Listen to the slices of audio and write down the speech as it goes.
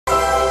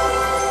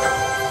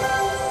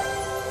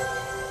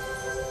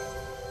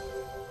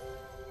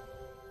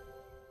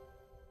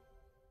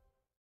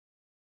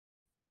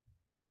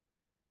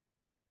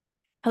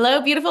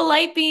Hello, beautiful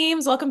light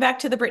beams. Welcome back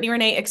to the Brittany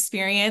Reneè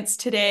experience.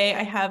 Today,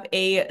 I have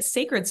a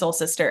sacred soul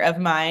sister of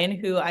mine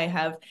who I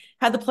have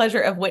had the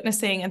pleasure of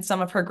witnessing in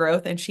some of her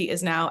growth, and she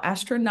is now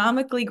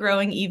astronomically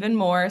growing even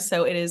more.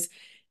 So it is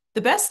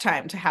the best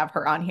time to have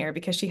her on here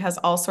because she has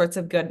all sorts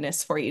of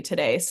goodness for you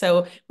today.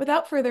 So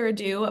without further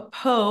ado,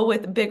 Poe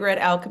with Big Red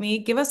Alchemy,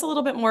 give us a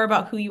little bit more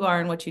about who you are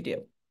and what you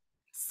do.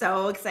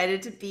 So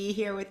excited to be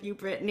here with you,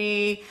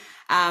 Brittany.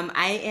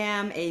 I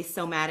am a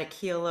somatic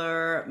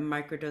healer,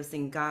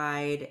 microdosing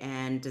guide,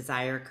 and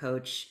desire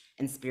coach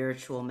and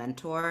spiritual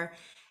mentor.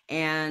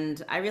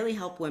 And I really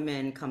help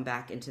women come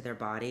back into their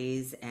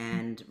bodies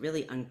and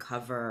really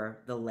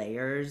uncover the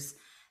layers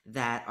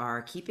that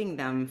are keeping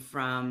them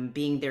from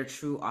being their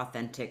true,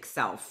 authentic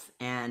self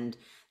and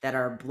that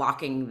are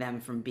blocking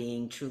them from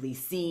being truly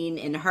seen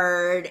and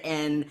heard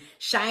and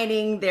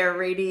shining their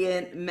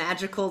radiant,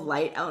 magical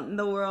light out in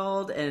the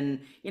world.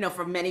 And,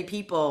 for many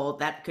people,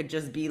 that could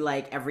just be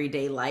like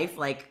everyday life,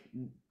 like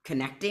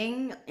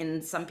connecting.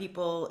 And some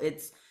people,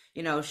 it's,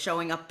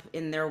 showing up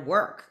in their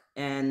work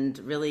and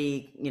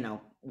really,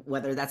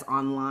 whether that's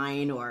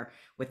online or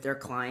with their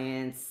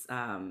clients.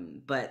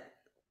 But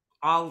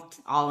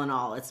all in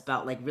all, it's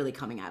about like really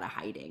coming out of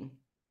hiding.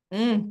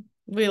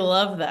 We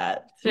love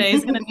that.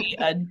 Today's going to be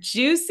a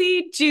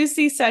juicy,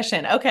 juicy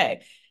session.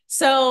 Okay.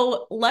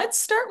 So let's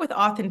start with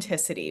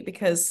authenticity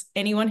because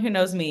anyone who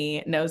knows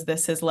me knows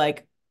this is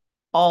like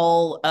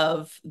all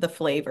of the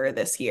flavor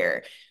this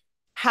year.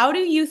 How do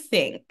you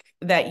think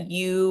that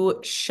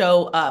you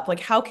show up? Like,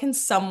 how can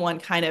someone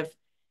kind of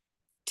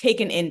take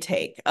an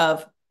intake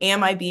of,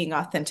 am I being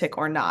authentic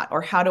or not?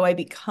 Or how do I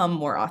become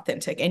more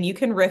authentic? And you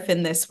can riff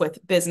in this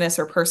with business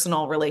or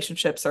personal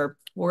relationships or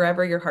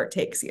wherever your heart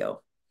takes you.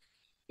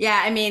 Yeah,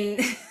 I mean,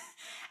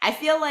 I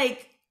feel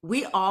like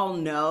we all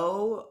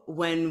know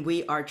when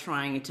we are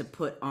trying to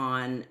put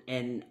on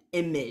an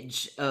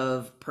image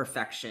of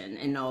perfection.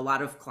 And know a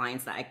lot of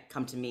clients that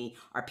come to me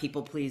are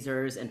people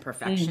pleasers and Mm,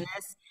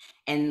 perfectionists.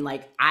 And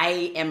like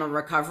I am a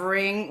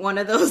recovering one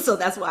of those, so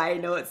that's why I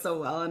know it so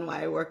well and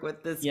why I work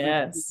with this group of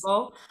yes.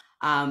 people.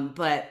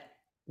 But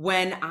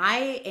when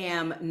I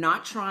am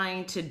not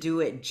trying to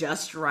do it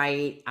just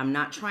right, I'm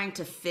not trying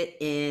to fit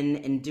in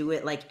and do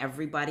it like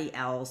everybody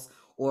else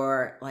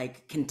or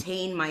like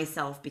contain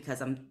myself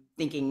because I'm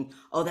thinking,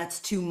 oh, that's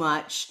too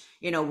much.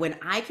 When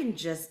I can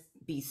just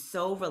be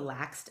so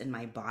relaxed in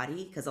my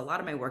body, because a lot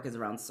of my work is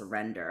around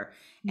surrender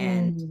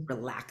and Mm.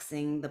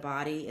 relaxing the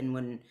body. And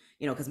when,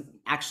 because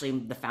actually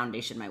the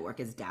foundation of my work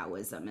is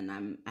Taoism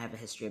and I have a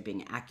history of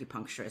being an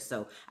acupuncturist.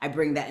 So I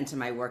bring that into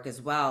my work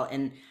as well.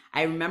 And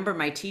I remember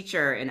my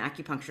teacher in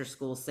acupuncture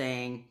school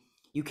saying,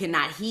 you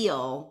cannot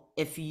heal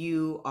if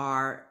you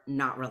are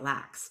not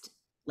relaxed.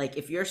 Like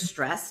if you're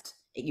stressed,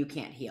 you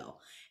can't heal.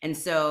 And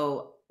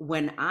so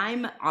when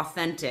I'm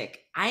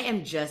authentic, I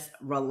am just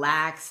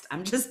relaxed.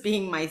 I'm just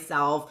being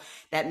myself.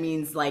 That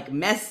means like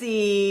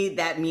messy,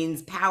 that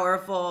means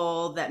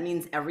powerful, that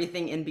means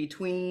everything in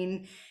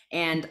between.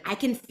 And I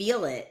can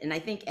feel it. And I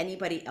think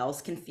anybody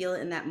else can feel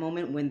it in that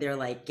moment when they're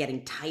like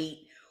getting tight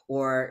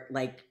or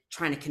like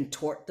trying to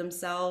contort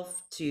themselves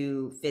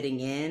to fitting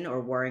in or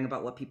worrying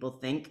about what people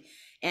think.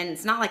 And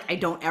it's not like I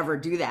don't ever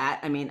do that.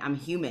 I mean, I'm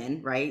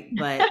human, right?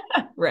 But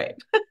Right.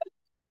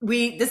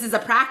 this is a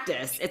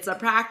practice. It's a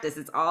practice.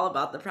 It's all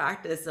about the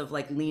practice of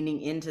like leaning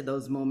into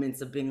those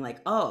moments of being like,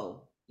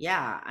 oh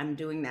yeah, I'm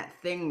doing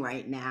that thing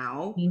right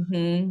now.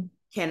 Hmm.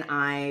 Can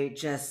I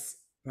just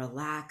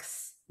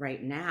relax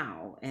right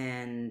now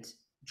and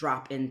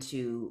drop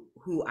into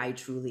who I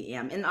truly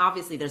am? And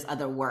obviously there's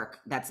other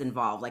work that's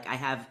involved. Like I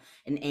have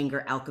an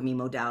anger alchemy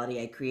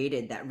modality I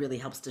created that really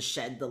helps to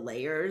shed the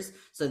layers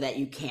so that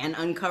you can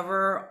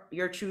uncover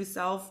your true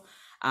self.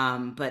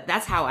 But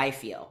that's how I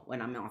feel when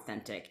I'm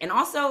authentic. And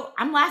also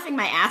I'm laughing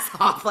my ass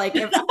off. Like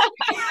if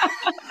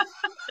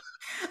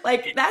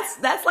like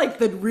that's like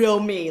the real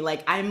me.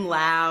 Like I'm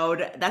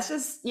loud. That's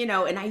just,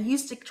 and I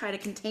used to try to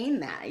contain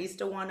that. I used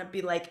to want to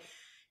be like,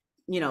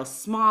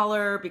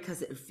 smaller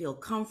because it would feel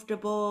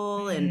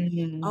comfortable and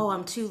Mm. oh,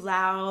 I'm too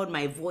loud,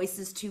 my voice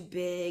is too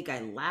big, I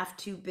laugh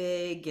too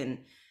big, and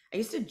I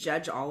used to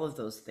judge all of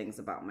those things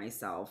about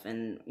myself.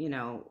 And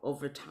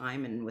over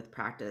time and with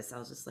practice, I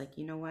was just like,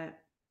 you know what?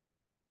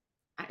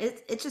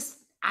 It just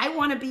I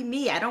want to be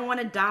me. I don't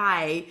want to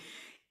die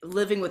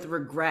living with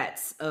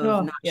regrets of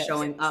Oh, not yes.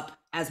 showing up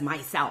as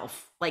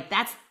myself. Like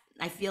that's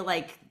I feel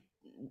like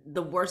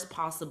the worst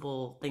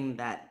possible thing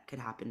that could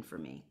happen for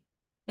me.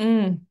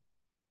 Mm.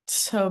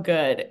 So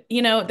good.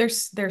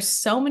 There's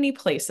so many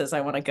places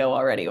I want to go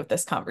already with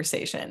this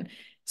conversation.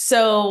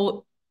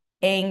 So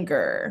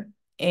anger,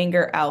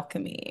 anger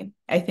alchemy.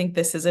 I think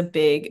this is a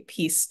big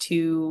piece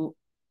to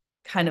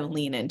kind of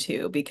lean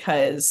into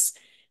because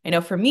I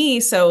know for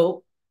me,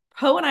 so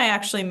Poe and I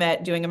actually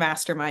met doing a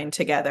mastermind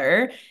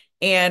together.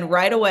 And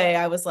right away,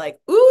 I was like,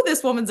 ooh,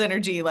 this woman's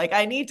energy. Like,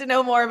 I need to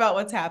know more about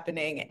what's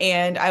happening.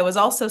 And I was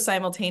also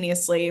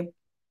simultaneously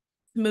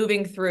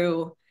moving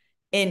through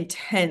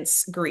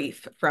intense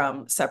grief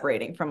from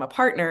separating from a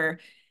partner.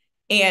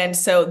 And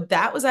so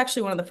that was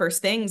actually one of the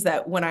first things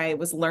that when I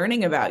was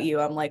learning about you,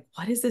 I'm like,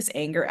 what is this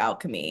anger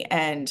alchemy?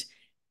 And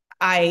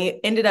I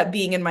ended up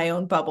being in my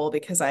own bubble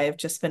because I have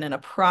just been in a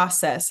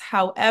process.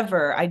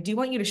 However, I do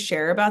want you to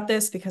share about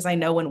this because I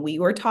know when we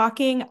were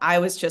talking, I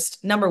was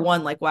just number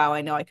one, like, wow,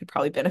 I know I could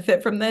probably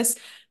benefit from this.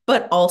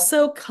 But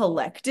also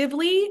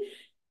collectively,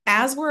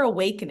 as we're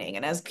awakening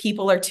and as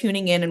people are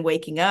tuning in and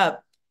waking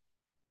up,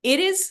 it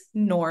is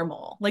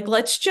normal. Like,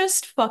 let's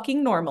just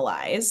fucking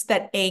normalize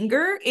that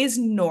anger is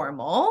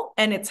normal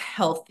and it's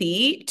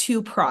healthy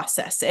to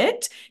process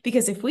it.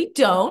 Because if we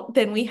don't,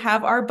 then we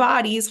have our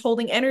bodies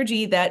holding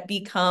energy that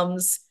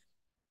becomes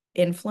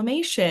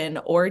inflammation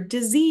or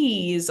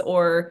disease,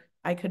 or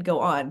I could go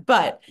on.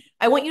 But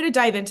I want you to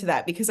dive into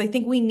that because I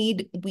think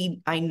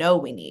I know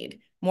we need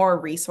more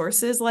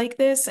resources like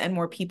this and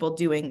more people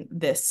doing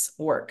this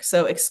work.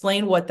 So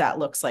explain what that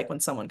looks like when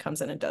someone comes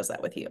in and does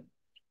that with you.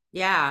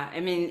 Yeah,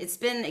 I mean, it's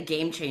been a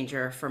game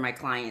changer for my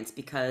clients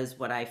because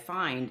what I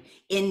find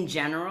in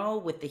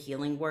general with the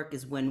healing work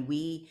is when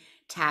we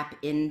tap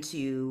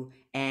into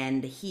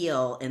and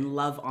heal and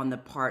love on the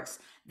parts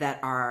that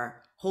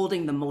are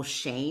holding the most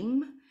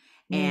shame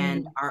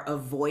and Mm, are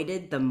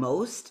avoided the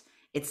most,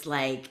 it's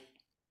like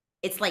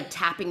it's like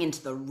tapping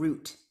into the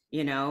root,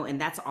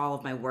 and that's all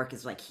of my work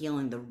is like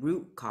healing the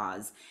root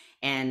cause.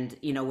 And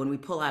when we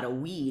pull out a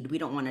weed, we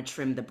don't want to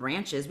trim the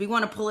branches, we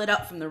want to pull it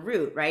up from the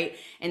root, right?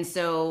 And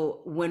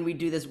so when we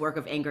do this work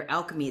of anger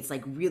alchemy, it's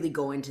like really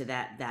go into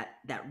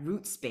that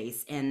root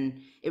space,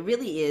 and it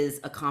really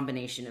is a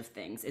combination of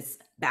things. It's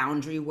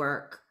boundary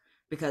work,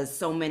 because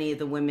so many of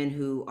the women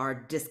who are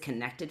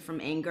disconnected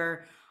from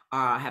anger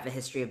have a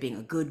history of being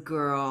a good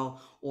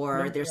girl, or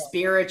no they're girl.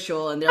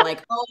 spiritual and they're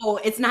like, oh,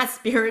 it's not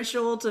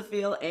spiritual to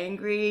feel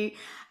angry.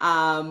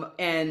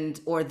 And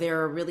or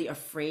they're really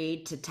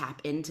afraid to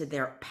tap into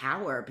their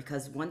power,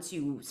 because once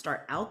you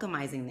start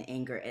alchemizing the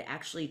anger, it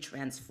actually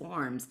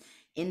transforms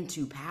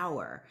into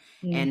power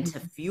and to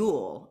Mhm.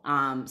 fuel.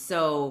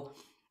 So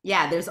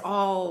yeah, there's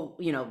all,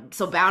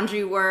 so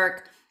boundary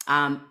work,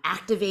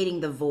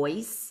 activating the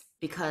voice,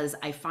 because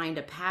I find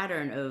a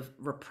pattern of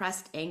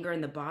repressed anger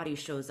in the body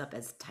shows up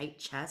as tight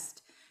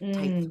chest,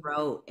 tight Mm,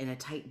 throat, and a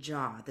tight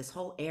jaw. This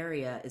whole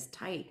area is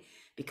tight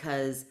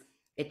because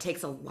it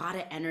takes a lot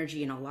of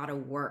energy and a lot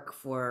of work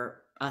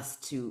for us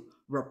to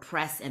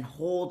repress and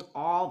hold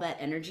all that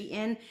energy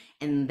in.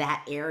 And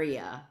that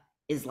area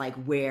is like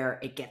where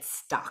it gets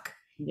stuck.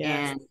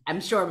 yes. And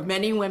I'm sure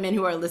many women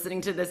who are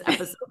listening to this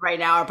episode right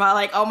now are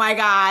probably like, oh my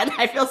God,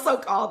 I feel so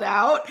called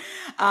out,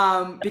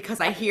 because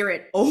I hear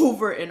it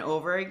over and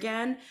over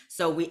again.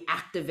 So we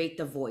activate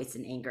the voice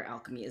in anger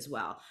alchemy as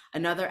well.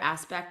 Another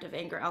aspect of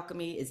anger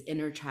alchemy is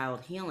inner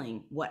child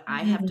healing. What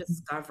I have Mm,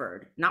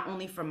 discovered, not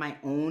only from my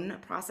own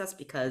process,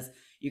 because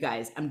you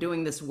guys, I'm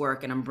doing this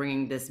work and I'm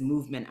bringing this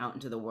movement out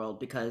into the world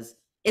because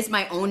it's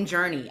my own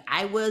journey.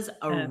 I was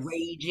a yes.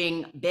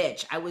 raging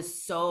bitch. I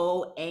was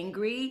so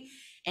angry,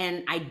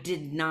 and I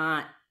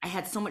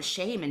had so much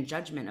shame and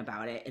judgment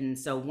about it. And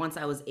so once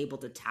I was able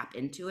to tap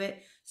into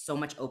it, so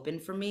much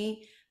opened for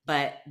me.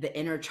 But the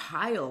inner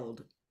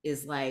child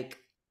is like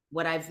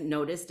what I've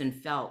noticed and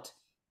felt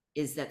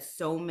is that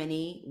so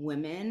many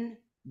women,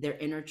 their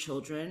inner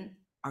children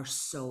are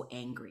so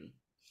angry,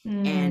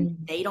 and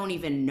Mm, they don't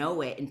even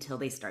know it until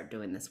they start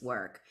doing this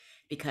work,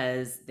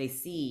 because they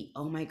see,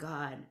 oh my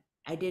God,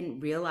 I didn't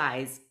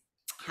realize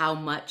how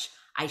much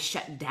I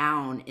shut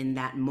down in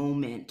that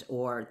moment,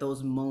 or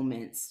those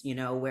moments,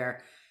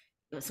 where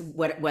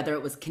whether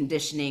it was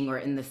conditioning or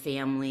in the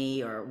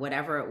family or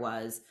whatever it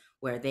was,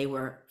 where they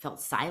were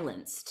felt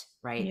silenced,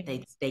 right?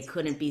 They yes.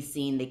 couldn't be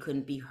seen, they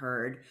couldn't be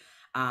heard.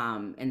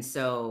 And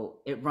so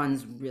it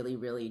runs really,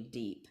 really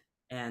deep.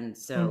 And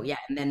so Mm, yeah,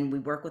 and then we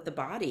work with the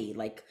body,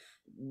 like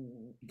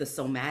the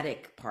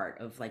somatic part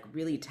of like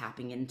really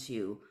tapping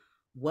into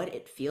what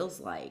it feels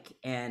like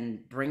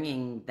and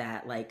bringing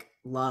that like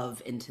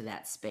love into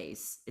that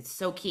space. It's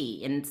so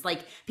key. And it's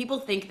like people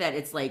think that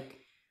it's like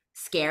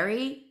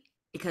scary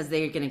because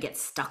they're going to get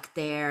stuck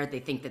there. They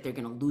think that they're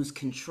going to lose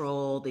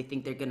control. They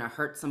think they're going to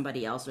hurt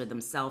somebody else or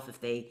themselves if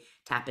they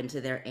tap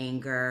into their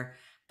anger.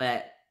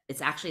 But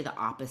it's actually the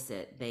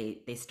opposite.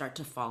 They start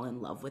to fall in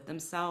love with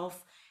themselves,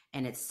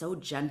 and it's so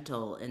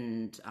gentle,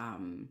 and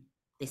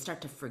they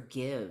start to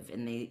forgive,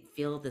 and they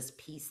feel this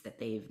peace that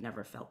they've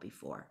never felt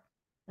before.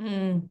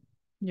 mm.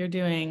 You're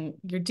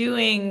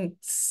doing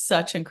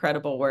such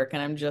incredible work,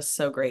 and I'm just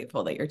so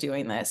grateful that you're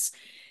doing this.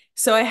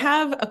 So I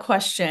have a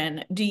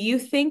question. Do you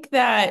think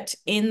that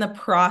in the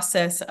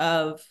process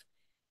of,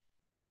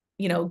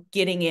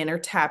 getting in or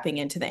tapping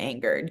into the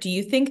anger, do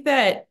you think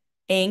that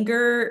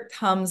anger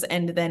comes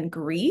and then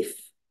grief,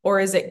 or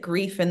is it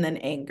grief and then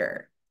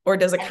anger? Or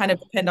does it kind of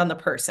depend on the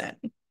person?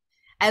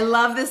 I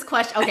love this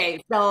question.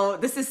 Okay, so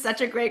this is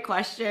such a great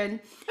question.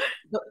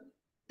 The-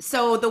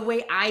 So the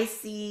way I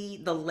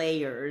see the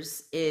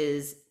layers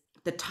is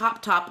the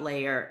top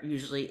layer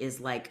usually is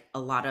like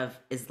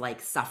is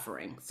like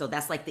suffering. So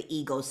that's like the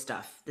ego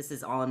stuff. This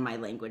is all in my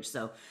language.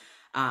 So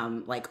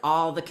like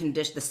all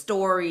the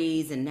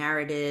stories and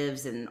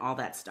narratives and all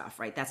that stuff,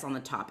 right? That's on the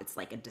top. It's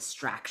like a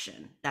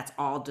distraction. That's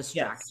all Yes.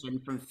 distraction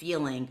from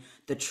feeling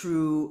the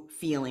true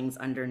feelings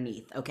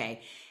underneath.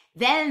 Okay.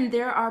 Then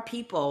there are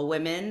people,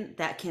 women,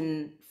 that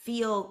can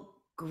feel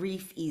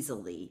grief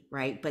easily,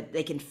 right? But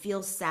they can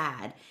feel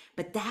sad,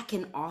 but that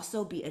can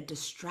also be a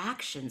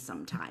distraction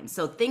sometimes.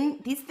 So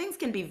these things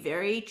can be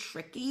very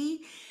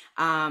tricky,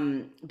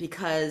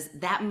 because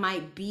that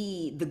might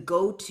be the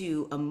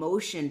go-to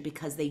emotion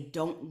because they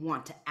don't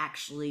want to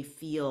actually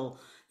feel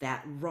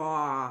that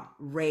raw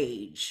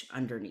rage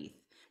underneath.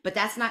 But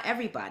that's not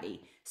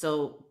everybody.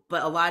 So,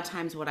 but a lot of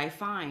times what I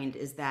find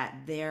is that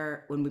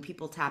when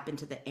people tap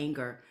into the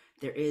anger,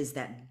 there is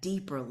that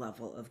deeper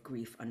level of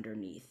grief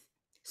underneath.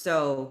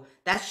 So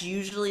that's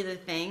usually the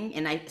thing.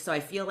 So I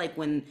feel like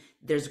when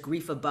there's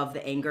grief above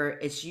the anger,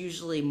 it's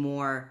usually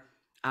more,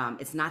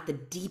 it's not the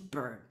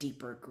deeper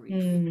grief.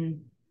 Mm,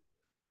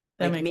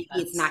 that Like makes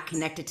maybe it's sense. not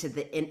connected to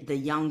the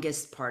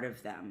youngest part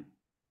of them.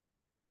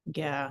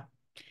 Yeah.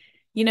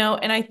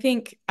 And I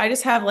think I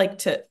just have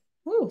like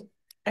whew,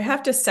 I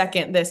have to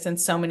second this in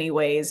so many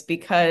ways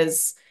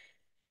because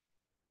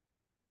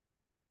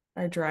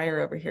our dryer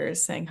over here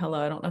is saying hello.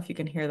 I don't know if you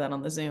can hear that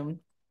on the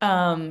Zoom.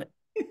 Um,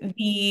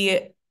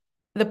 the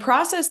the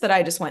process that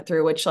I just went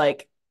through, which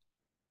like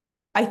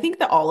I think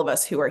that all of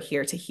us who are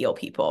here to heal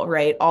people,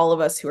 right? All of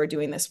us who are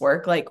doing this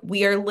work, like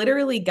we are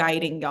literally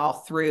guiding y'all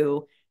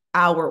through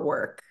our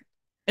work.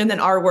 And then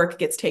our work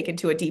gets taken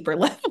to a deeper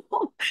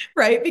level,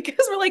 right?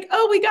 Because we're like,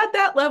 oh, we got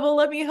that level.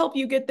 Let me help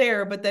you get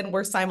there. But then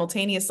we're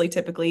simultaneously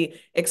typically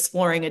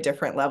exploring a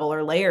different level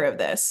or layer of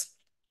this.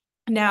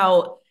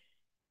 Now,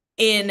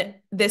 in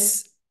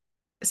this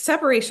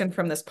separation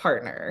from this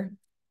partner,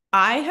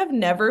 I have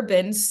never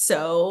been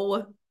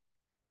so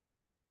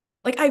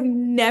like I've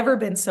never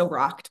been so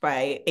rocked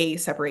by a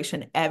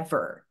separation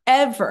ever,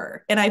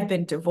 ever. And I've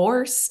been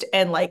divorced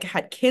and like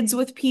had kids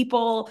with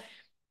people.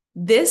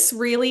 This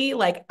really,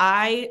 like,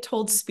 I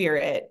told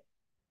Spirit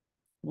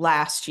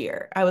last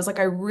year, I was like,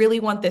 I really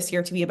want this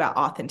year to be about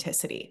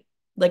authenticity.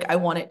 Like, I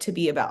want it to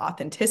be about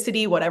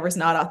authenticity, whatever's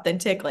not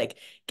authentic, like,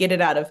 get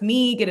it out of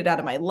me, get it out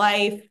of my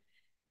life.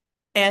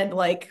 And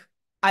like,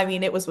 I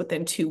mean, it was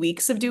within 2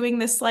 weeks of doing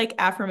this like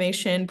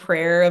affirmation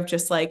prayer of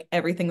just like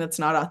everything that's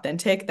not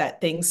authentic that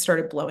things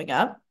started blowing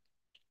up.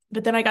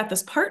 But then I got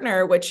this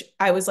partner, which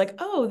I was like,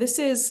 oh, this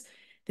is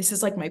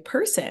like my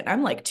person.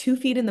 I'm like 2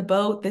 feet in the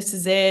boat. This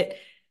is it.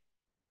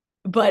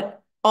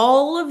 But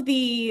all of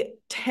the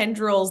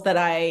tendrils that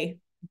I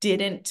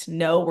didn't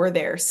know were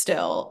there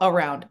still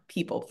around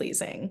people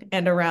pleasing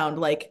and around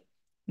like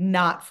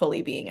not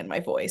fully being in my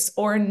voice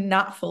or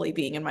not fully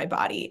being in my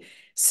body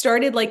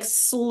started like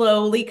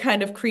slowly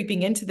kind of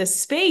creeping into this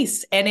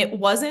space. And it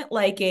wasn't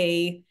like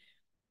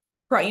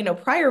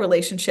prior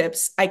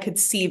relationships, I could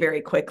see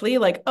very quickly,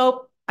 like,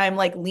 oh, I'm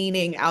like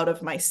leaning out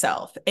of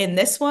myself. In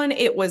this one,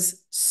 it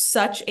was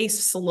such a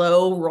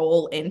slow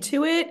roll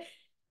into it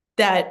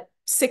that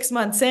 6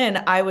 months in,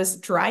 I was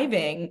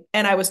driving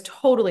and I was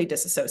totally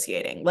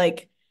disassociating,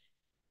 like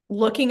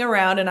looking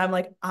around and I'm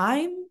like,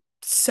 I'm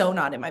so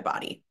not in my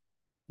body.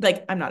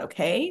 Like, I'm not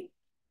okay.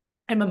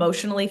 I'm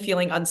emotionally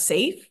feeling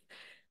unsafe.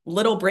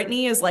 Little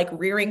Brittany is like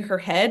rearing her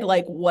head,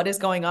 like, what is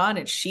going on?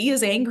 And she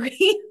is angry.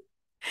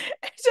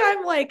 And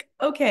I'm like,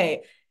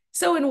 okay.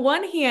 So, in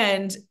one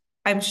hand,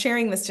 I'm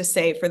sharing this to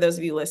say for those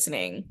of you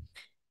listening,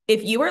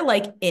 if you are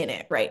like in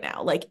it right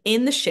now, like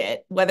in the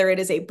shit, whether it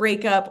is a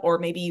breakup or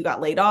maybe you got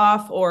laid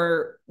off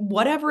or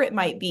whatever it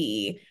might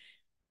be,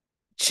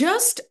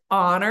 just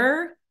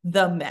honor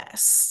the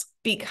mess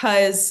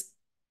because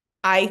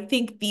I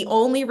think the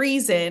only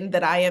reason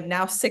that I am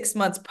now 6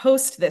 months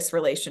post this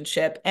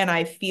relationship and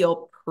I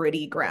feel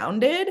pretty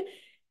grounded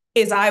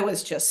is I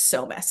was just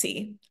so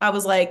messy. I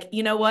was like,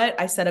 you know what?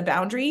 I set a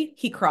boundary.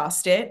 He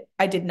crossed it.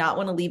 I did not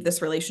want to leave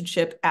this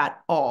relationship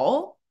at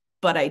all,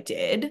 but I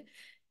did.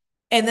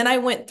 And then I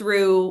went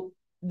through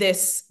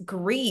this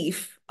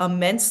grief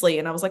immensely.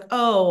 And I was like,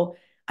 oh,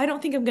 I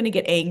don't think I'm going to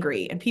get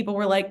angry. And people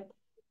were like,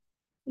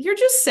 you're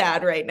just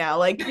sad right now.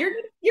 Like you're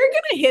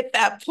going to hit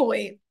that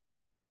point.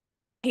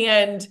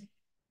 And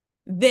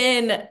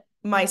then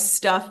my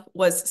stuff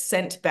was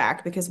sent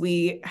back because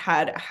we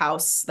had a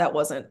house that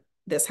wasn't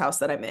this house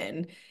that I'm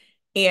in.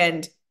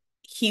 And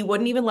he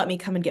wouldn't even let me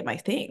come and get my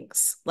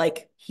things.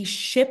 Like he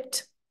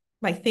shipped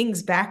my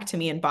things back to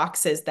me in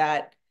boxes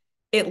that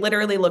it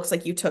literally looks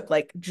like you took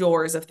like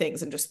drawers of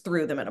things and just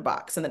threw them in a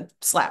box and then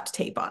slapped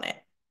tape on it.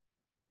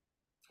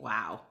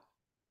 Wow.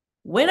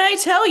 When I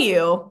tell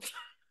you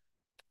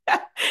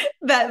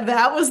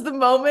that was the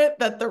moment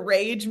that the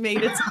rage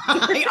made its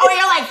Oh,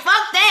 you're like,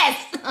 fuck this.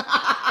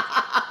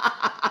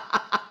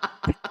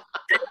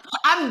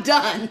 I'm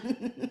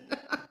done.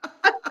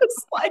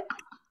 it's like,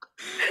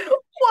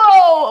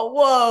 whoa,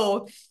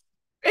 whoa.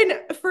 And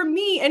for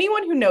me,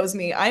 anyone who knows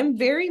me, I'm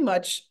very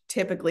much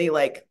typically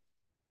like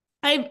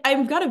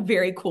I've got a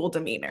very cool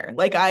demeanor.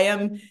 Like I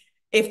am,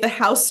 if the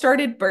house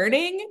started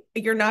burning,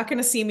 you're not going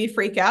to see me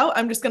freak out.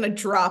 I'm just going to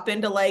drop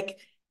into like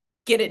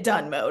get it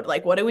done mode.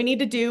 Like, what do we need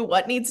to do?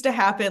 What needs to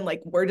happen?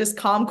 Like, we're just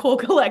calm, cool,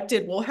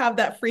 collected. We'll have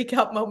that freak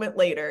out moment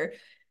later.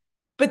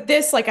 But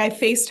this, like, I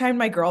FaceTimed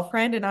my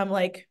girlfriend and I'm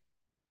like,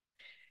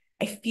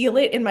 I feel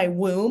it in my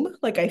womb.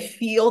 Like, I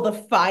feel the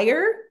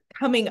fire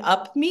coming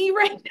up me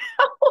right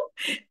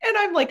now. And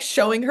I'm like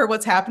showing her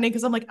what's happening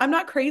because I'm like, I'm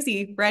not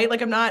crazy, right?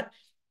 Like, I'm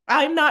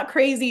not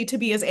crazy to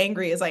be as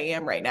angry as I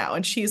am right now.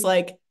 And she's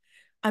like,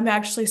 I'm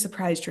actually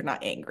surprised you're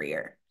not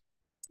angrier.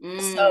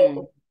 Mm,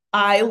 So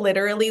I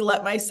literally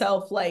let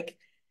myself like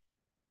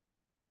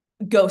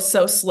go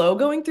so slow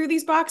going through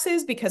these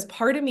boxes because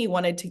part of me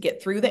wanted to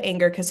get through the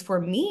anger because for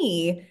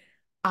me,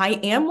 I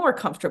am more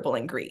comfortable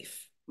in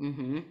grief.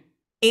 mm-hmm.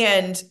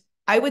 And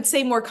I would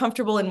say more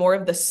comfortable in more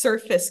of the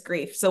surface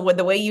grief. So with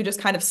the way you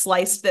just kind of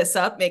sliced this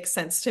up makes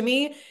sense to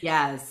me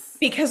Yes.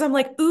 because I'm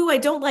like, ooh, I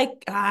don't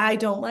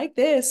like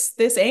this.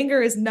 This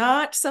anger is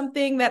not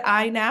something that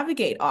I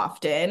navigate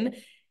often.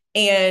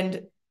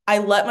 And I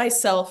let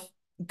myself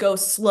go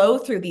slow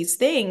through these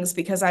things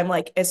because I'm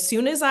like, as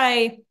soon as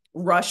I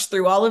rush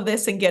through all of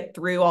this and get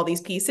through all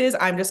these pieces,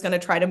 I'm just going to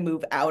try to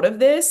move out of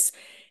this.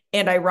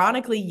 And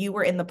ironically, you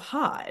were in the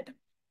pod.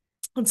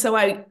 And so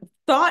I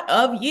thought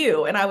of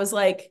you and I was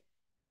like,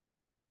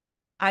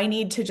 I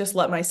need to just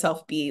let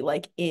myself be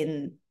like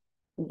in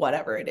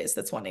whatever it is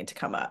that's wanting to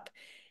come up.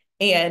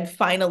 And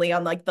finally,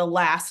 on like the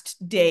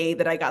last day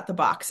that I got the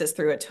boxes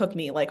through, it took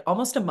me like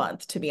almost a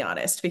month, to be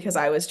honest, because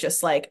I was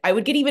just like, I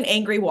would get even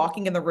angry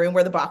walking in the room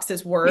where the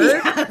boxes were.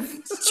 Yes.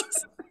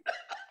 Just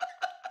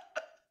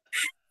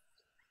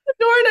the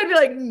door, and I'd be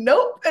like,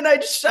 nope. And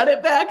I'd shut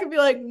it back and be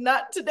like,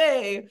 not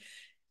today.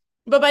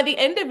 But by the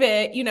end of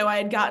it, I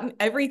had gotten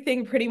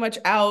everything pretty much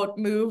out,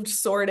 moved,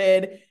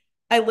 sorted.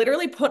 I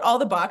literally put all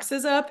the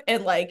boxes up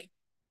and like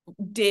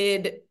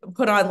did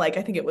put on like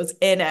I think it was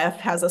NF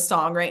has a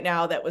song right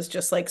now that was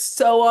just like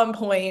so on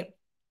point.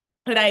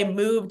 And I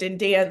moved and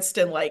danced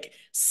and like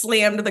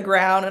slammed the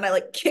ground and I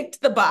like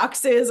kicked the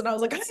boxes and I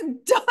was like, I'm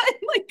done.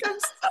 Like I'm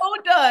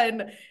so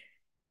done.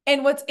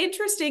 And what's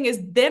interesting is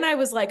then I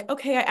was like,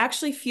 okay, I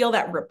actually feel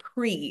that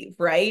reprieve,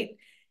 right?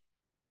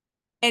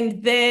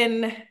 And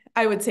then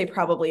I would say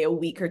probably a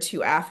week or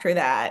two after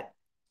that,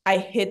 I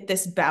hit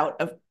this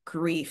bout of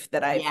grief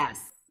that I've Yes.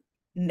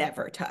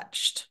 never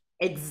touched.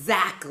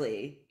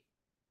 Exactly.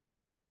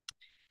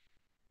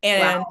 Wow.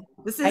 And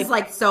This is I,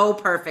 like so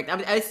perfect.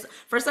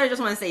 First, I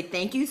just want to say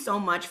thank you so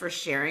much for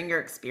sharing your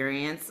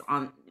experience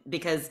on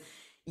because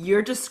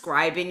you're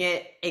describing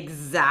it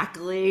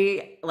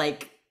exactly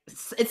like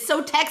it's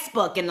so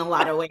textbook in a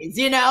lot of ways,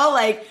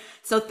 Like,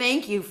 so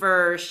thank you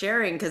for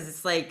sharing because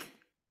it's like,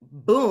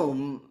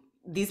 boom,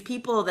 these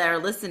people that are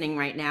listening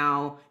right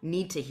now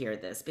need to hear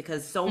this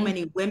because so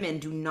many women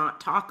do not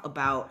talk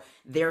about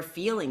their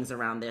feelings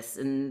around this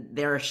and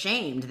they're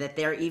ashamed that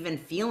they're even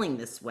feeling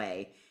this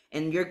way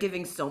and you're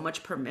giving so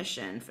much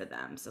permission for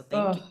them. So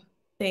thank you. oh,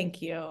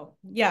 thank you.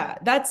 Yeah,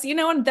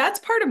 and that's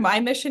part of my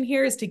mission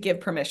here is to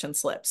give permission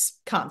slips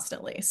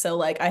constantly. So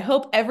like I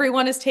hope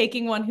everyone is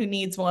taking one who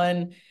needs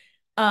one.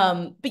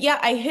 But yeah,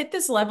 I hit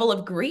this level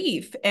of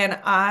grief and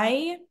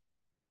I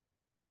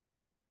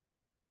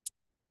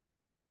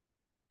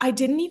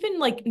didn't even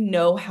like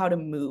know how to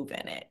move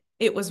in it.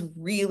 It was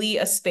really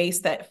a space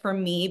that for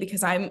me,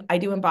 because I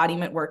do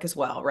embodiment work as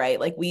well, right?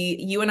 Like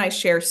you and I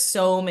share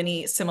so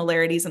many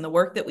similarities in the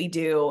work that we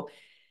do.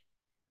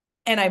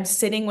 And I'm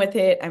sitting with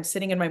it. I'm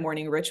sitting in my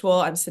morning ritual.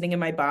 I'm sitting in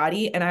my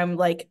body and I'm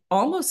like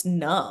almost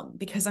numb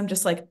because I'm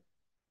just like,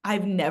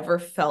 I've never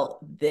felt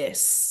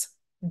this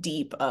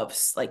deep of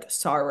like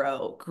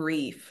sorrow,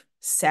 grief,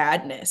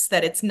 sadness,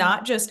 that it's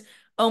not just,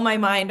 oh, my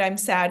mind, I'm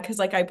sad because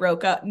like I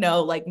broke up.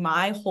 No, like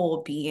my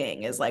whole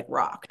being is like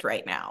rocked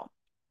right now.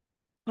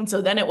 And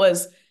so then it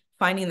was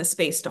finding the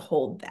space to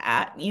hold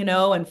that,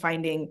 and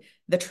finding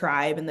the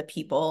tribe and the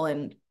people.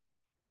 And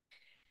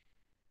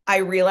I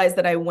realized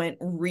that I went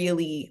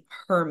really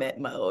hermit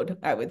mode,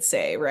 I would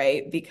say,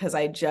 right? Because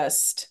I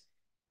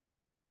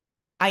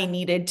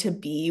needed to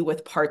be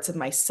with parts of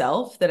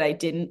myself that I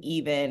didn't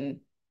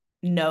even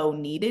know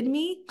needed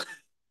me.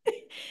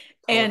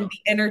 And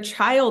Totally. the inner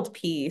child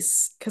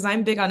piece, because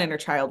I'm big on inner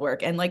child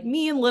work, and like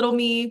me and little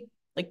me,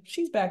 like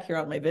she's back here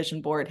on my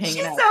vision board hanging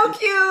She's out. so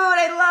cute.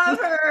 I love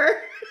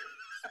her.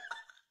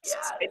 She's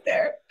Yes. right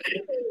there.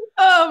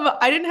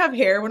 I didn't have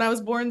hair when I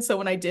was born, so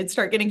when I did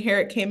start getting hair,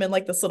 it came in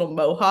like this little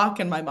mohawk,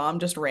 and my mom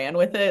just ran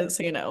with it.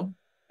 So,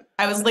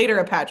 I was later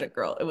a pageant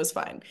girl. It was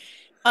fine.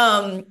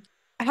 Um,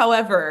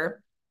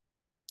 However,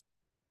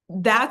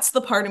 that's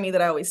the part of me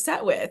that I always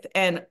sat with.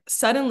 And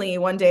suddenly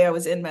one day I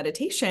was in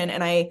meditation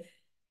and I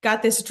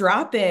got this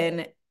drop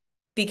in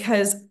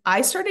because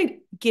I started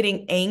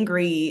getting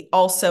angry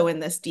also in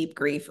this deep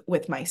grief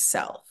with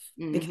myself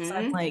because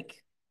I'm Mm-hmm. like,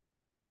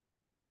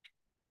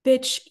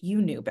 bitch,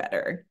 you knew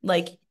better.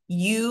 Like,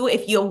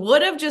 if you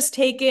would have just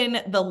taken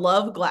the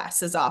love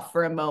glasses off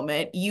for a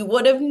moment, you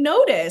would have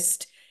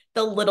noticed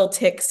the little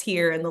ticks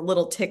here and the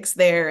little ticks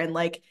there. And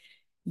like,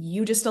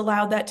 you just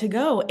allowed that to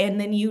go. And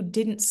then you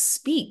didn't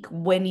speak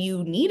when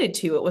you needed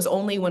to. It was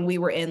only when we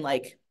were in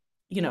like,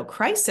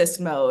 crisis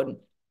mode.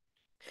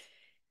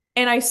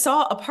 And I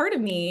saw a part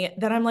of me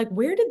that I'm like,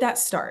 where did that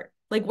start?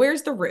 Like,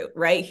 where's the root,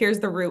 right? Here's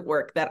the root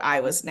work that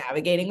I was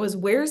navigating was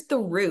where's the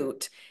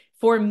root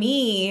for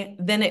me?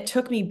 Then it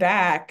took me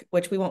back,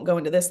 which we won't go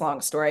into this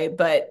long story,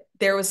 but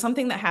there was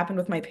something that happened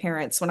with my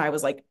parents when I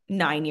was like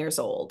 9 years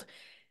old.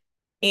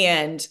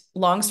 And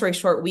long story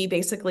short, we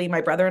basically,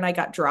 my brother and I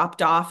got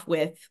dropped off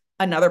with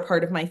another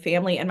part of my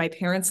family, and my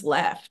parents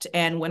left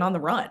and went on the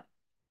run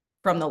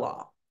from the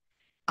law.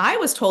 I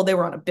was told they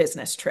were on a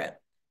business trip.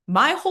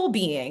 My whole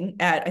being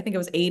at, I think it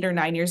was 8 or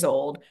 9 years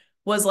old,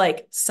 was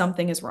like,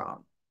 something is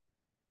wrong.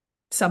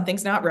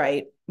 Something's not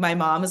right. My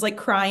mom is like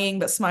crying,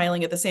 but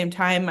smiling at the same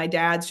time. My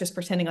dad's just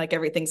pretending like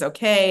everything's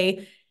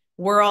okay.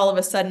 We're all of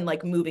a sudden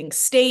like moving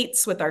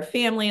states with our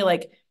family.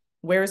 Like,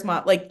 where's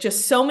mom? Like,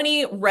 just so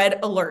many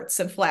red alerts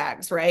and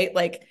flags, right?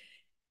 Like,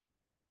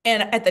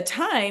 and at the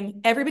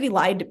time, everybody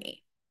lied to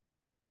me.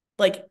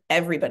 Like,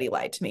 everybody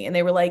lied to me. And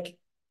they were like,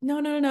 no,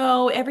 no,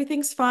 no,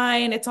 everything's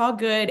fine. It's all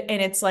good.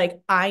 And it's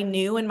like, I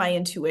knew in my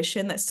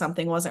intuition that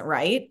something wasn't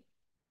right,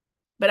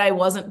 but I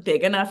wasn't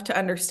big enough to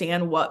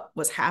understand what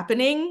was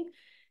happening.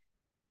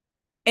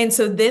 And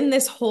so then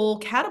this whole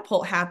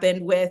catapult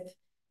happened with,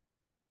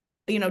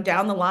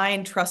 down the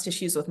line, trust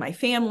issues with my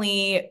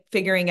family,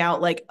 figuring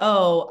out like,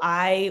 oh,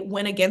 I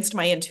went against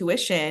my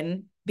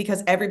intuition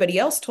because everybody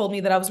else told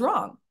me that I was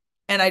wrong.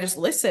 And I just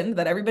listened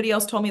that everybody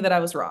else told me that I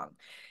was wrong.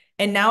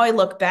 And now I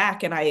look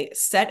back and I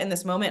sat in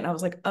this moment and I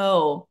was like,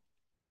 oh,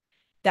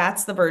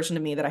 that's the version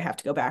of me that I have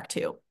to go back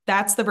to.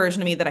 That's the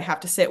version of me that I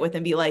have to sit with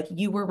and be like,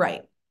 you were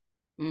right.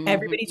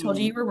 Everybody told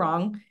you Hmm. you were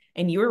wrong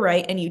and you were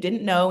right. And you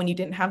didn't know and you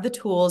didn't have the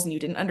tools and you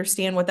didn't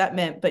understand what that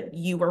meant, but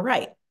you were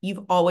right.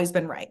 You've always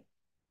been right.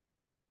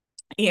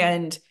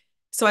 And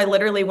so I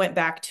literally went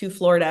back to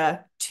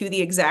Florida to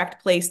the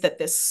exact place that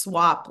this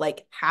swap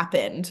like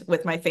happened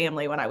with my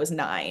family when I was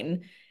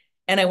 9.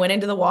 And I went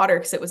into the water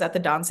because it was at the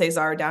Don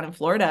Cesar down in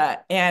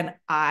Florida. And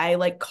I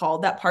like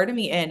called that part of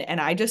me in. And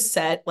I just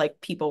sat,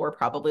 like, people were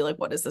probably like,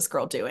 what is this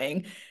girl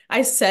doing?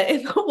 I sat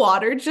in the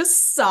water,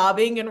 just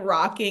sobbing and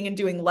rocking and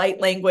doing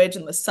light language.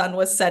 And the sun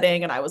was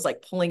setting. And I was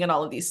like pulling in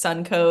all of these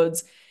sun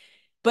codes.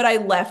 But I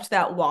left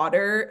that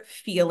water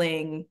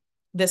feeling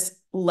this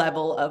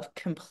level of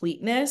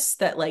completeness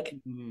that, like,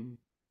 Hmm.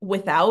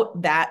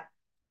 without that,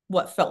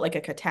 what felt like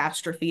a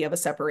catastrophe of a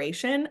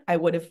separation, I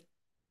would have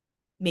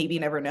maybe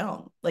never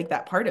known like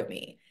that part of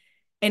me.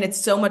 And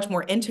it's so much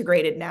more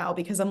integrated now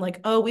because I'm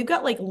like, oh, we've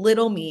got like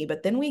little me,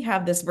 but then we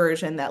have this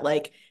version that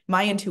like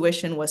my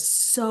intuition was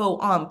so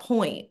on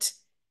point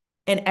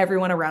and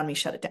everyone around me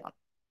shut it down.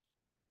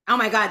 Oh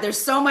my God, there's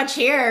so much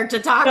here to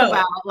talk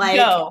about. Go, Like,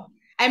 go.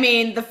 I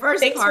mean, the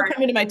first Thanks for part.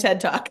 coming to my TED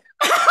Talk.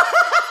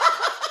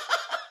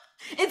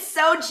 It's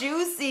so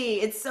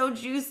juicy. It's so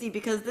juicy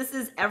because this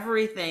is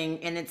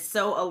everything and it's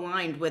so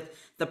aligned with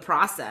the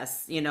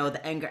process,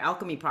 the anger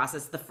alchemy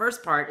process. The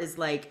first part is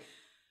like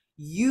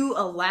you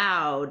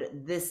allowed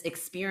this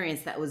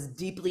experience that was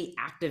deeply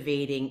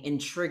activating and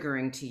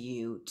triggering to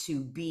you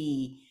to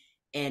be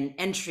an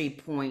entry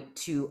point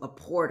to a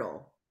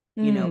portal,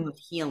 Mm, of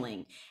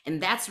healing.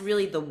 And that's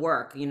really the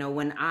work.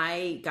 When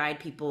I guide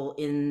people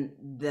in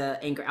the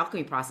anger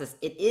alchemy process,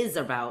 it is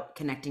about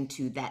connecting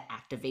to that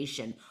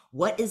activation.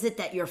 What is it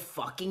that you're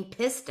fucking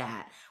pissed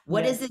at?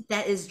 What is yes. it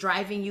that is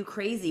driving you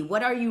crazy?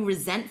 What are you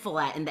resentful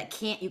at and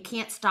that you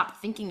can't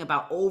stop thinking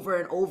about over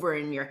and over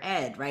in your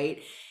head,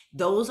 right?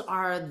 Those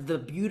are the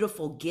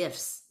beautiful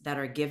gifts that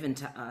are given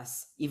to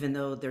us, even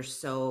though they're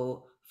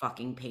so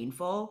fucking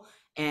painful.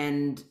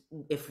 And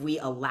if we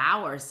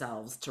allow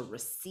ourselves to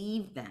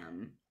receive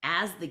them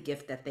as the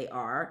gift that they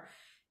are,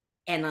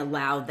 and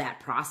allow that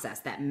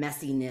process, that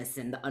messiness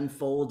and the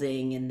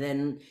unfolding, and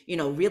then,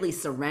 really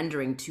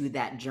surrendering to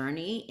that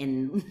journey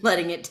and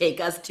letting it take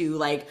us to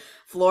like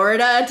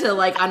Florida to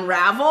like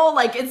unravel.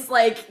 Like, it's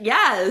like,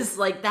 yes,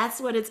 like that's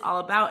what it's all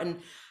about. And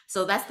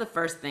so that's the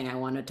first thing I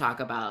want to talk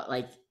about.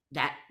 Like,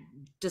 that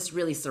just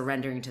really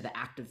surrendering to the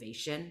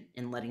activation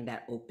and letting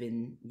that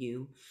open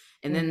you.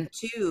 And Mm, then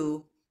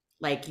two,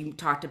 like you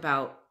talked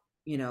about,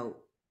 you know,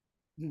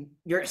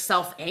 your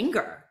self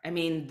anger. I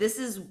mean, this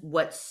is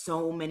what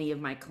so many of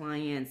my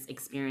clients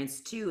experience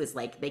too, is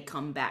like they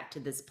come back to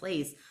this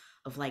place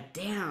of like,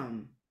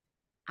 damn,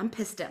 I'm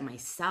pissed at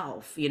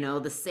myself,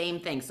 the same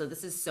thing. So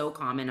this is so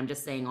common. I'm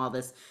just saying all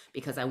this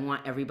because I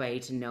want everybody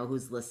to know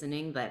who's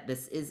listening that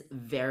this is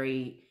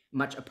very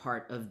much a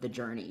part of the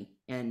journey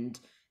and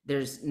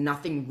there's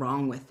nothing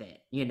wrong with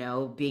it.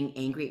 Being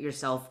angry at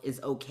yourself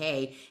is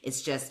okay.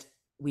 It's just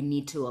we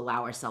need to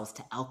allow ourselves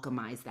to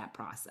alchemize that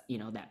process,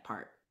 that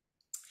part.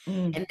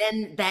 mm, And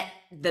then that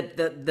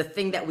the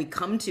thing that we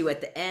come to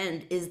at the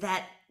end is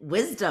that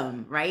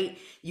wisdom, right?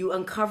 You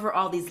uncover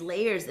all these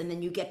layers and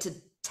then you get to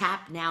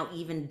tap now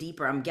even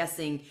deeper. I'm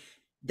guessing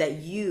that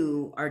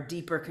you are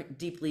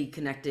deeply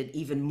connected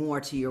even more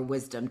to your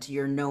wisdom, to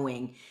your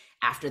knowing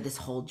after this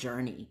whole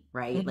journey,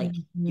 right? Like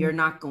you're mm,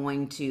 not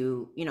going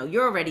to,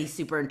 you're already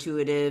super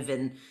intuitive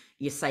and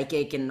you're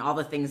psychic and all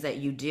the things that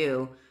you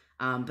do.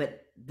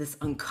 But this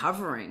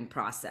uncovering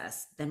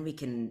process, then we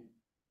can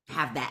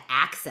have that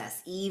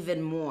access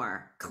even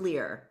more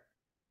clear,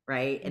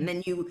 right? And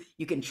then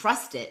you can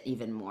trust it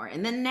even more.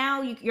 And then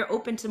now you're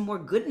open to more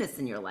goodness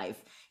in your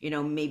life.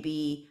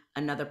 Maybe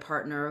another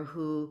partner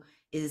who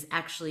is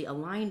actually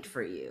aligned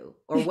for you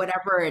or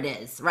whatever it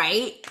is,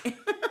 right?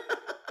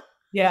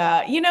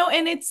 Yeah,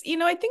 and it's,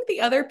 I think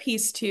the other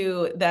piece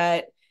too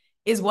that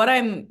is what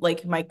I'm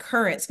like my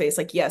current space.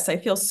 Like, yes, I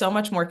feel so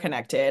much more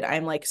connected.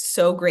 I'm like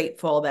so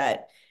grateful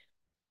that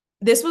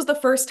this was the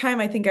first time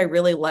I think I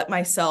really let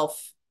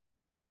myself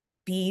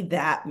be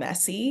that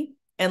messy.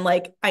 And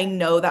like, I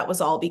know that was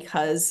all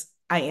because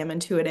I am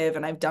intuitive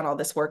and I've done all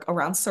this work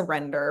around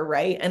surrender,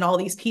 right? And all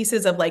these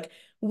pieces of like,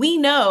 we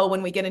know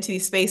when we get into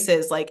these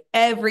spaces, like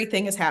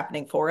everything is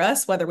happening for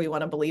us, whether we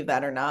want to believe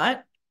that or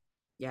not.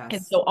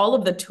 And Yes. so all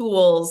of the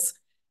tools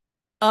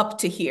up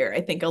to here,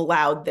 I think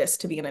allowed this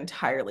to be an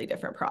entirely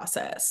different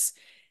process.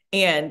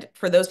 And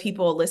for those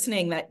people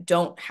listening that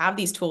don't have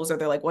these tools or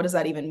they're like, what does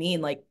that even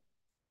mean? Like,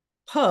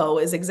 Poe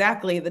is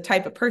exactly the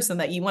type of person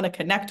that you want to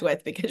connect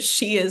with because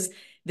she is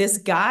this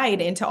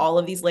guide into all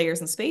of these layers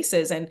and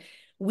spaces. And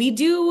we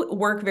do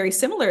work very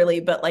similarly,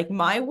 but like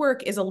my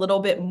work is a little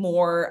bit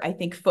more, I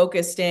think,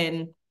 focused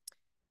in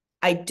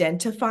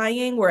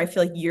identifying where I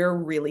feel like you're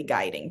really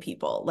guiding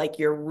people, like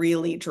you're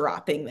really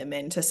dropping them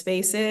into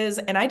spaces.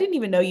 And I didn't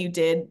even know you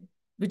did,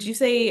 would you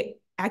say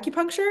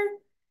acupuncture?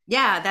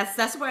 Yeah,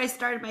 that's where I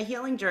started my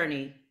healing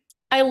journey.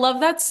 I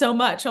love that so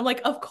much. I'm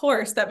like, of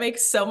course, that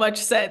makes so much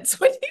sense.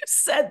 When you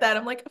said that,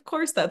 I'm like, of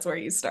course, that's where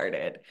you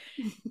started.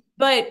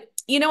 But,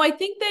 I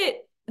think that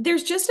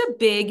there's just a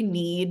big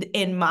need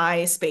in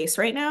my space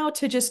right now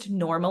to just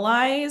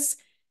normalize.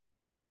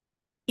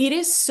 It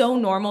is so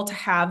normal to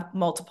have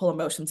multiple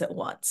emotions at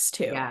once,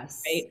 too,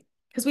 Yes. right?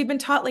 Because we've been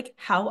taught, like,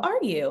 how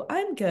are you?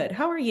 I'm good.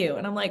 How are you?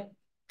 And I'm like,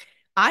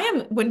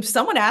 when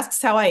someone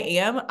asks how I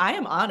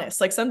am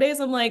honest. Like, some days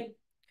I'm like,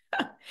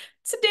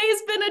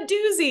 today's been a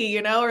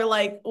doozy, or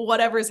like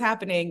whatever's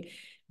happening.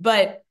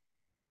 But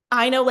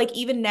I know, like,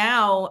 even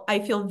now, I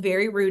feel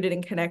very rooted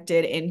and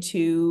connected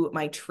into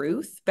my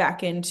truth,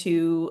 back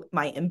into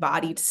my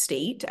embodied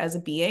state as a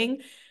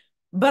being.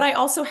 But I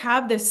also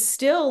have this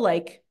still,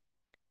 like,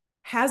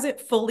 hasn't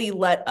fully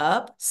let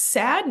up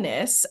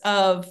sadness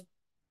of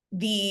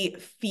the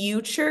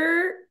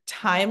future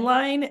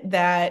timeline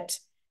that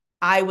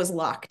I was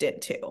locked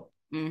into with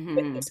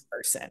Mm-hmm. this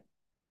person.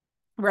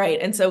 Right.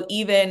 And so,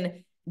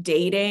 even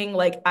dating,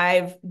 like,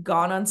 I've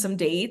gone on some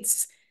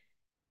dates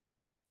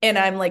and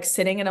I'm like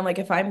sitting and I'm like,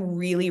 if I'm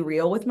really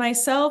real with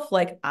myself,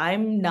 like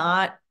I'm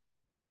not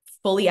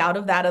fully out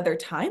of that other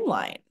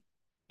timeline.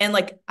 And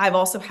like I've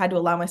also had to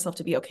allow myself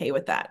to be okay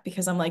with that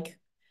because I'm like,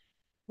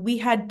 we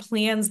had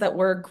plans that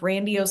were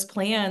grandiose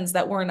plans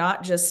that were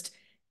not just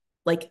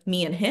like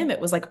me and him.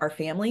 It was like our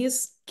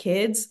families,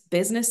 kids,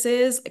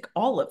 businesses, like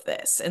all of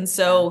this. And Yeah.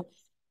 so,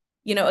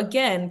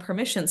 again,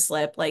 permission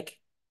slip, like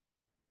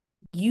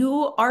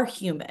you are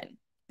human.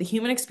 The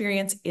human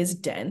experience is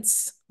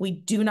dense. We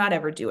do not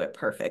ever do it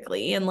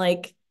perfectly. And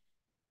like,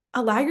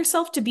 allow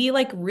yourself to be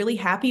like really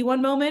happy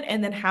one moment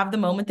and then have the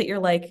moment that you're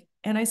like,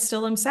 and I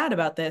still am sad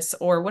about this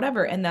or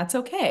whatever. And that's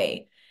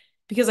okay.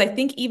 Because I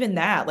think even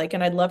that, like,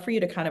 and I'd love for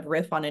you to kind of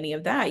riff on any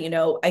of that,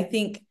 I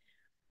think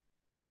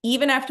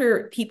even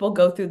after people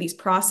go through these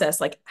process,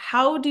 like,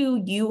 how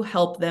do you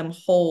help them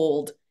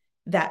hold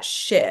that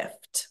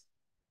shift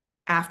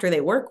after they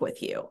work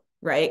with you?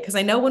 Right. Because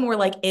I know when we're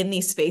like in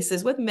these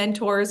spaces with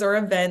mentors or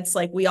events,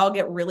 like we all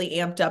get really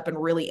amped up and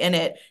really in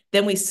it.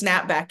 Then we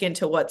snap back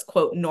into what's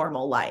quote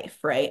normal life.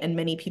 Right. And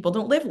many people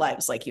don't live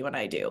lives like you and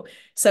I do.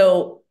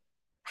 So,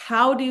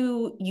 how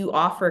do you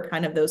offer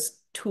kind of those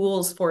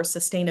tools for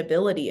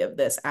sustainability of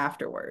this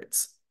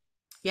afterwards?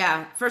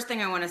 Yeah, first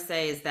thing I want to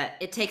say is that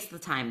it takes the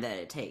time that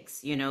it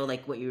takes,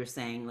 like what you were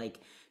saying, like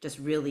just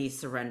really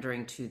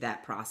surrendering to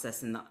that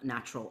process and the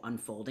natural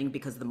unfolding,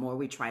 because the more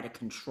we try to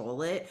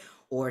control it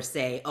or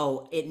say,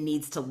 oh, it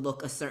needs to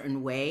look a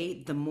certain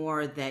way, the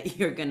more that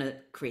you're going to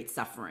create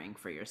suffering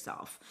for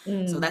yourself. So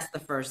Mm, that's the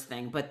first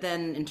thing. But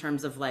then in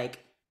terms of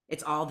like,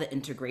 it's all the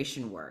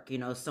integration work,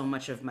 so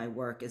much of my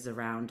work is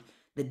around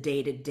the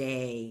day to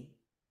day,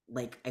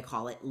 like I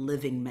call it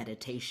living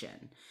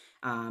meditation,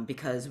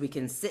 because we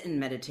can sit in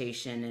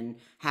meditation and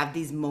have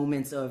these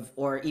moments of,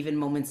 or even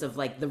moments of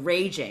like the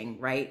raging,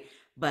 right?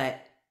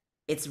 But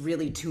it's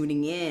really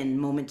tuning in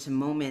moment to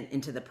moment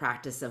into the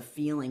practice of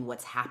feeling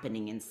what's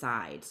happening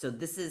inside. So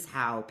this is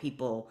how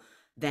people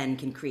then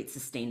can create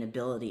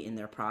sustainability in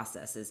their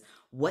processes.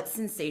 What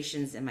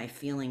sensations am I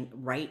feeling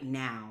right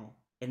now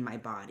in my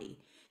body?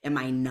 Am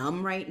I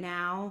numb right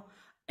now?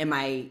 Am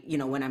I,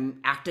 when I'm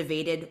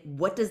activated,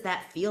 what does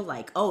that feel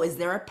like? Oh, is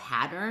there a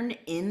pattern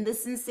in the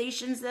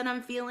sensations that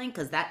I'm feeling?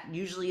 Because that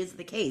usually is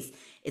the case.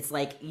 It's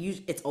like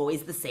it's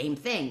always the same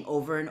thing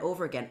over and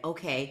over again.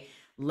 Okay,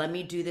 let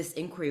me do this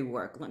inquiry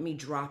work. Let me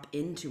drop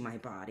into my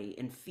body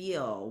and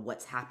feel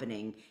what's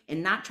happening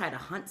and not try to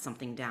hunt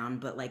something down,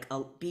 but like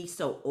be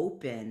so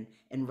open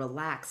and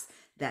relaxed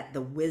that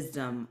the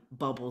wisdom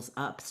bubbles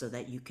up so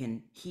that you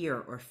can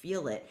hear or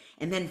feel it,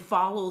 and then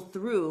follow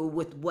through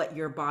with what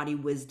your body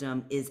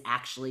wisdom is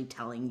actually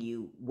telling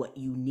you what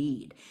you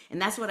need.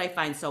 And that's what I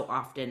find so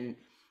often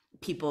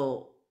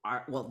people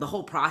are, well, the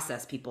whole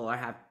process people are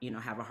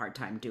have a hard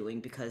time doing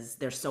because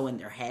they're so in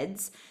their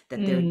heads that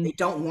Mm, they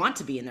don't want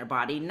to be in their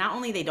body. Not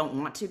only they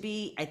don't want to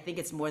be, I think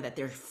it's more that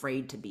they're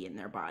afraid to be in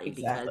their body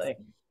because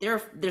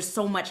exactly. there's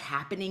so much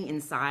happening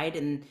inside.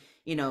 And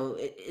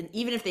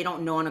even if they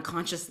don't know on a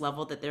conscious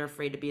level that they're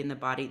afraid to be in the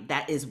body,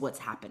 that is what's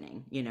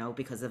happening,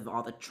 because of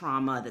all the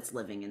trauma that's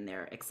living in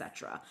there,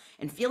 etc.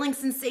 And feeling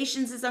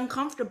sensations is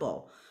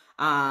uncomfortable.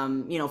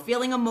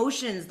 Feeling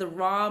emotions, the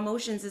raw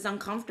emotions is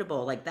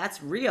uncomfortable. Like,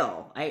 that's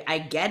real. I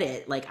get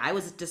it. Like, I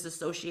was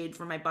disassociated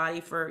from my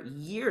body for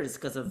years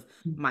because of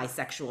my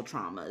sexual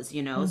traumas.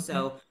 Mhm.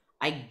 So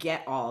I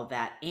get all of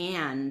that.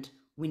 And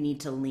we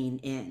need to lean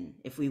in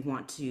if we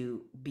want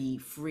to be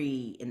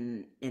free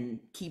and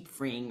keep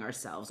freeing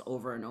ourselves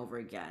over and over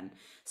again.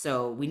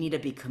 So we need to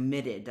be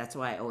committed. That's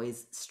why I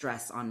always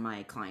stress on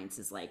my clients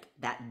is like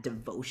that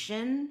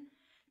devotion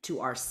to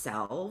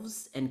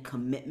ourselves and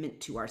commitment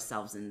to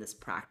ourselves in this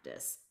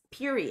practice,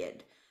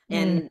 period.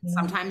 And Mhm.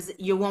 sometimes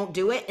you won't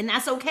do it, and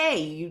that's okay.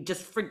 You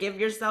just forgive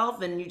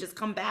yourself and you just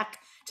come back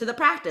to the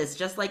practice.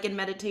 Just like in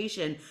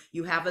meditation,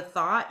 you have a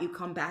thought, you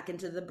come back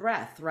into the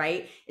breath,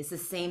 right? It's the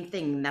same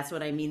thing. And that's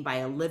what I mean by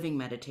a living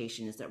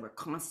meditation, is that we're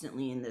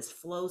constantly in this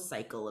flow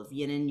cycle of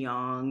yin and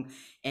yang,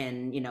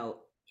 and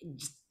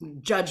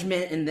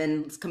judgment and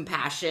then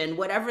compassion,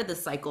 whatever the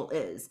cycle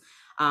is.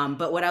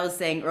 But what I was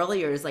saying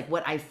earlier is like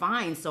what I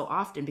find so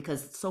often,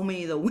 because so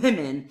many of the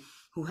women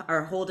who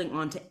are holding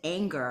on to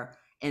anger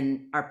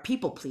and are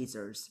people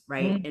pleasers,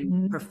 right? And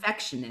Mhm.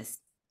 perfectionists,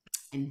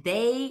 and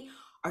they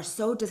are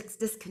so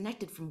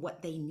disconnected from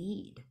what they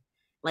need.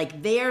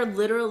 Like, they're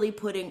literally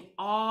putting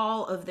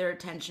all of their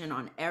attention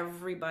on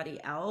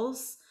everybody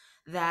else,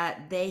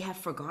 that they have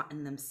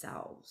forgotten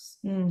themselves.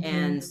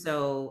 And Mhm.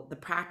 so the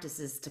practice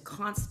is to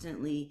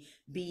constantly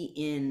be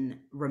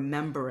in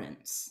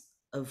remembrance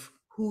of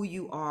who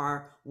you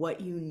are,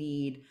 what you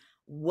need,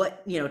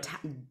 what,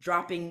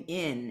 dropping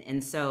in.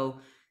 And so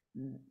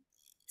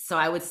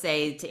I would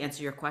say, to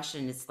answer your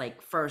question, it's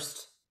like,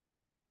 first,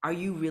 are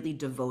you really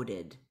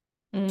devoted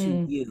to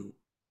Mm. you?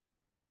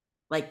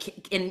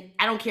 Like, and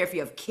I don't care if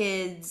you have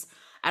kids,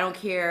 I don't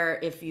care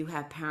if you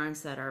have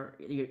parents that are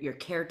you're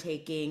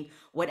caretaking,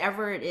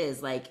 whatever it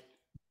is, like,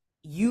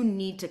 you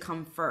need to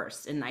come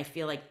first. And I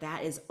feel like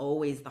that is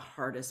always the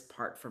hardest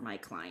part for my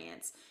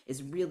clients,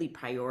 is really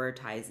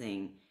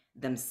prioritizing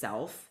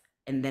themselves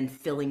and then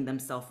filling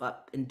themselves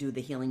up and do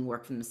the healing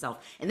work for themselves.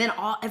 And then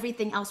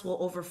everything else will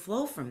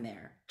overflow from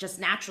there. Just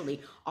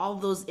naturally, all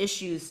those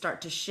issues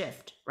start to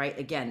shift, right?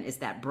 Again, is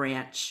that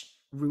branch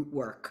root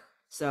work.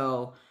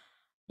 So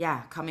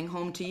yeah, coming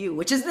home to you,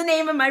 which is the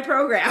name of my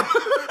program.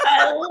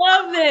 I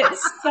love it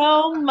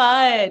so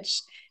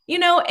much.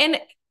 And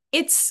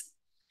it's,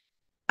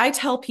 I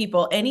tell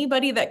people,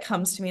 anybody that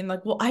comes to me and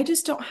like, well, I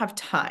just don't have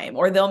time.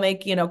 Or they'll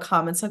make,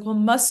 comments like, well,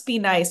 must be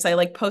nice. I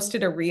like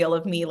posted a reel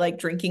of me like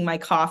drinking my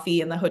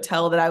coffee in the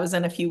hotel that I was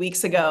in a few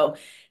weeks ago.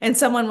 And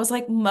someone was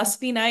like,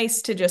 must be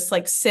nice to just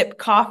like sip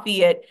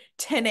coffee at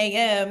 10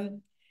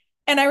 a.m.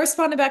 And I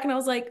responded back and I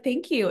was like,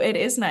 thank you. It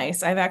is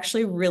nice. I've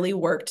actually really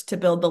worked to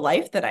build the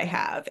life that I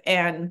have.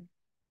 And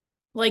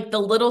like the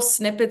little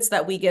snippets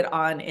that we get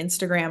on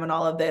Instagram and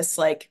all of this,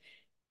 like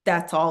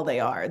that's all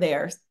they are. They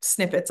are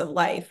snippets of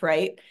life,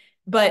 right?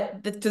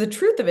 But the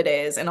truth of it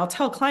is, and I'll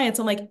tell clients,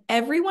 I'm like,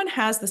 everyone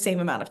has the same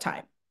amount of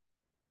time.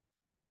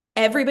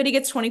 Everybody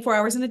gets 24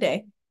 hours in a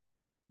day.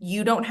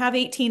 You don't have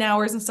 18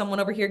 hours and someone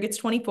over here gets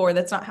 24.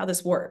 That's not how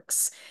this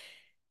works.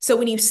 So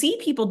when you see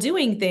people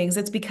doing things,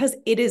 it's because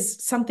it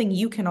is something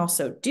you can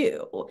also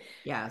do.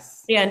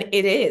 Yes. And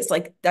it is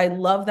like, I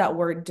love that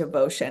word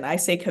devotion. I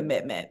say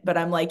commitment, but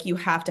I'm like, you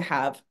have to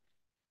have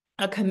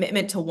a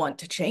commitment to want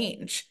to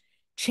change.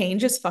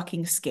 Change is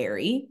fucking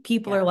scary.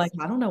 People are like,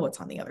 Yes. I don't know what's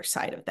on the other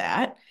side of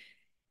that.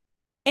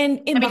 And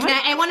I mean, embody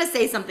I want to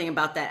say something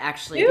about that,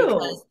 actually, too.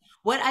 because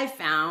what I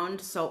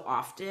found so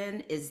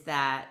often is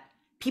that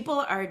people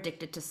are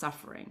addicted to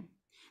suffering.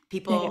 Yeah.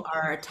 People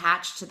are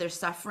attached to their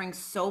suffering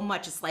so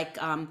much. It's like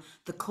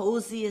the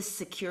coziest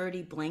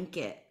security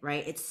blanket,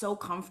 right? It's so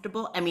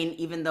comfortable. I mean,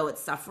 even though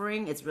it's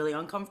suffering, it's really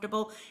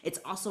uncomfortable. It's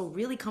also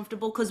really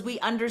comfortable because we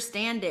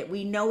understand it.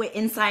 We know it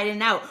inside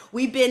and out.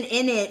 We've been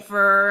in it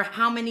for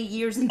how many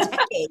years and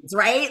decades,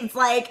 right? It's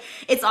like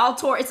it's all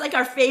tore. It's like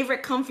our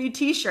favorite comfy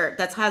t-shirt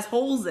that has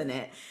holes in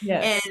it.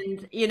 Yes.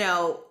 And,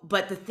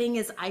 but the thing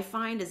is, I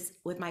find is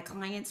with my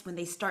clients, when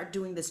they start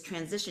doing this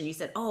transition, you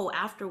said, oh,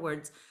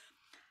 afterwards,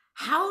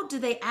 how do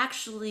they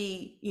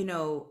actually,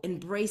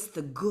 embrace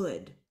the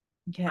good?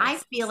 I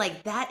Yes. feel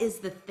like that is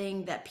the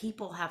thing that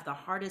people have the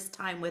hardest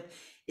time with,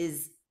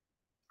 is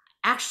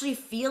actually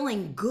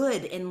feeling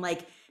good, and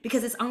like,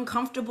 because it's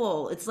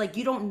uncomfortable. It's like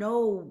you don't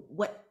know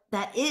what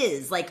that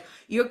is. Like,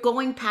 you're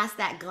going past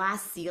that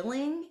glass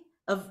ceiling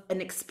of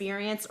an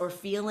experience or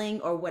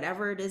feeling or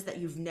whatever it is that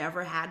you've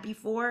never had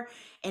before,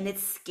 and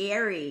it's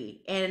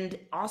scary. And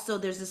also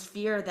there's this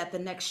fear that the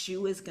next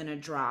shoe is going to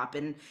drop,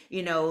 and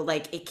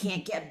like, it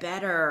can't get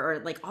better,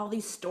 or like all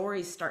these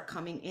stories start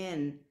coming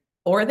in.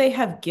 Or they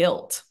have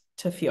guilt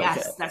to feel good.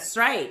 Yes, that's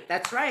right.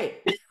 That's right.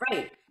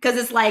 Right. Because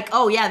it's like,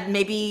 oh yeah,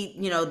 maybe,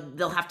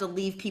 they'll have to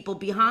leave people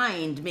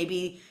behind.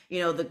 Maybe,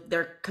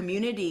 their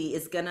community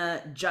is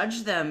gonna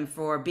judge them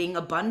for being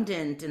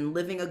abundant and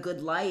living a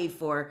good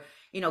life, or,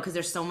 because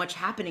there's so much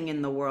happening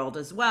in the world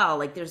as well.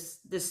 Like there's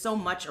so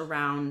much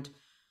around,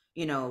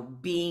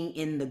 being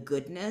in the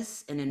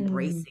goodness and Mm.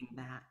 embracing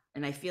that.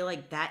 And I feel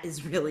like that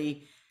is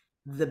really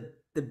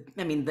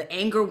the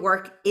anger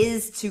work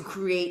is to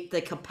create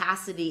the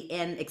capacity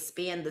and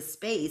expand the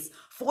space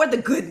for the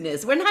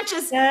goodness. We're not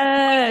just doing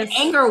the Yes.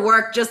 anger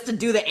work just to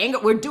do the anger.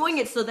 We're doing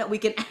it so that we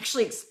can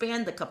actually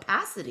expand the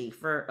capacity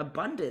for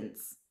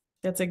abundance.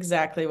 That's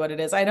exactly what it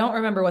is. I don't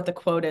remember what the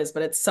quote is,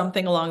 but it's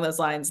something along those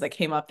lines that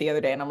came up the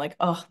other day. And I'm like,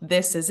 oh,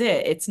 this is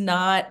it. It's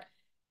not,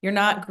 you're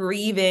not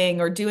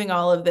grieving or doing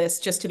all of this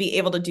just to be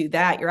able to do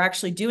that. You're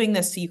actually doing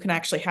this so you can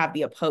actually have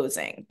the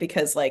opposing,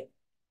 because like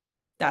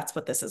that's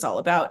what this is all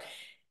about.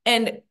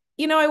 And,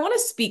 I want to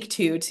speak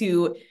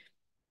to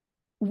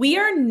we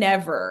are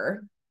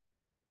never,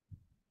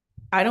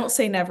 I don't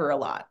say never a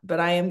lot, but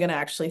I am going to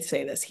actually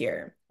say this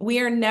here. We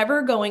are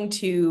never going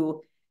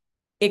to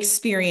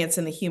experience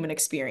in the human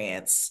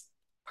experience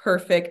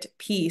perfect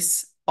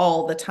peace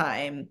all the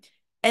time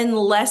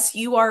unless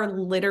you are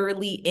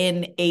literally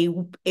in a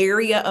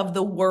area of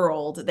the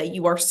world that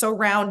you are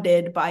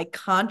surrounded by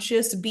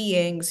conscious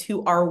beings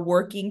who are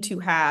working to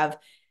have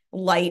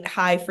light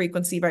high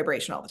frequency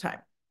vibration all the time.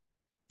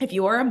 If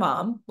you are a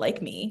mom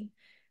like me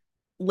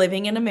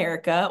living in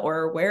America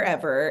or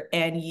wherever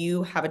and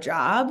you have a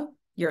job,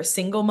 you're a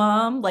single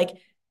mom, like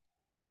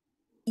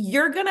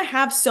you're going to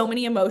have so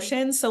many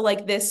emotions. So,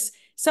 like, this,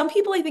 some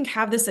people I think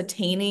have this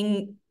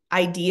attaining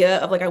idea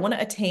of like, I want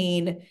to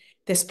attain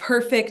this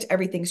perfect,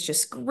 everything's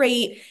just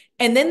great.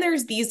 And then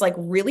there's these like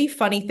really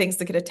funny things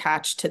that get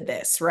attached to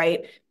this,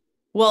 right?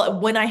 Well,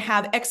 when I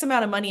have X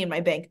amount of money in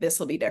my bank, this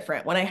will be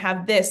different. When I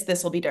have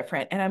this will be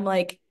different. And I'm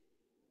like,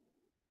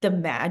 the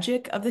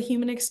magic of the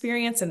human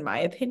experience, in my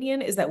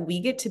opinion, is that we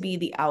get to be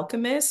the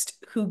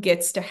alchemist who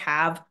gets to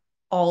have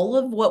all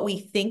of what we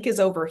think is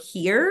over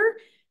here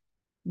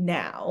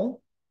now,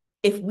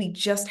 if we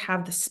just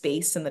have the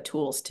space and the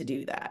tools to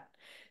do that.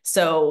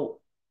 So,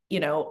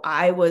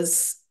 I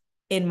was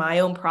in my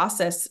own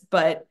process,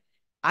 but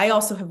I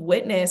have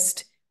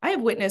witnessed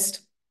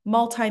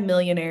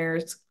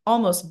multimillionaires,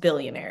 almost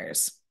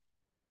billionaires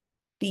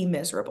be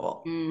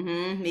miserable,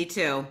 Me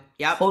too.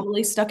 Yep.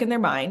 totally stuck in their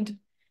mind,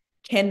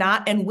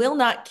 cannot and will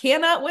not,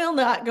 cannot, will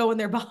not go in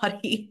their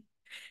body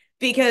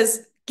because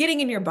getting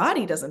in your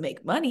body doesn't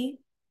make money.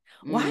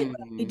 Why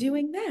would I be Mm.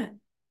 doing that?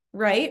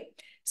 Right.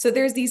 So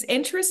there's these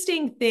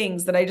interesting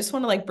things that I just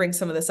want to like bring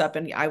some of this up,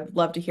 and I would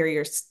love to hear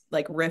your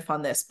like riff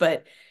on this.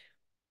 But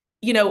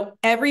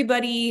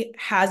everybody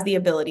has the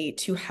ability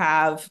to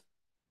have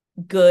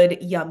good,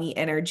 yummy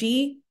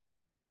energy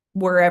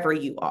wherever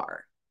you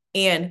are.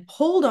 And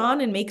hold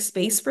on and make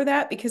space for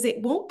that, because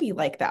it won't be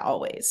like that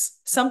always.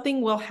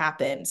 Something will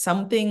happen,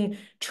 something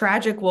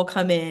tragic will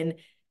come in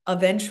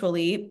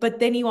eventually, but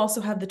then you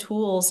also have the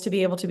tools to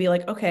be able to be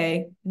like,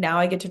 okay, now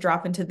I get to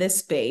drop into this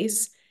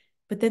space,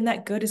 but then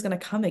that good is going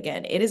to come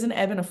again. It is an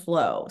ebb and a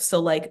flow. So,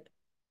 like,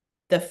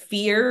 the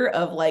fear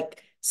of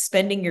like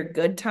spending your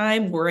good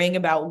time worrying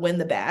about when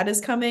the bad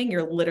is coming,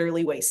 you're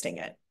literally wasting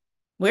it.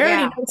 We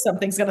already Yeah. know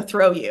something's going to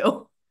throw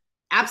you.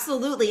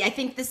 Absolutely. I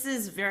think this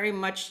is very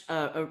much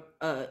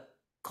a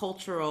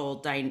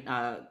cultural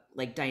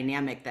like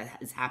dynamic that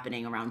is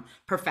happening around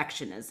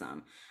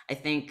perfectionism. I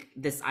think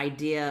this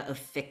idea of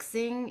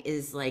fixing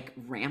is like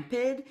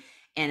rampant,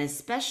 and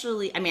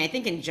especially, I mean, I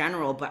think in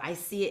general, but I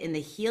see it in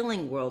the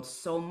healing world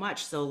so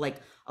much. So like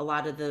a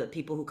lot of the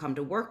people who come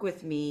to work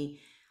with me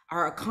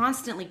are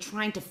constantly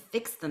trying to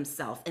fix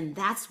themselves, and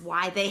that's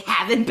why they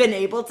haven't been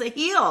able to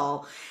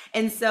heal.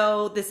 And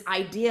so this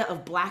idea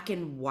of black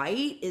and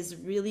white is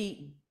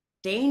really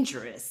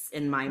dangerous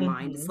in my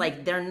mind. It's Mhm.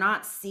 like they're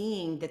not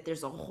seeing that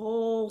there's a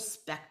whole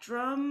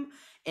spectrum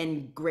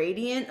and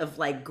gradient of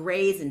like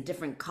grays and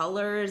different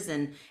colors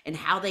and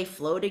how they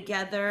flow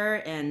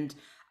together. And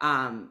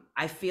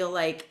I feel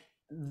like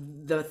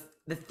the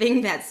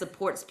thing that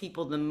supports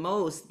people the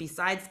most,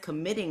 besides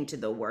committing to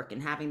the work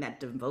and having that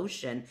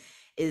devotion,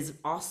 is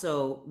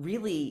also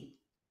really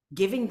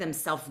giving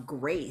themselves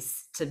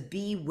grace to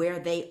be where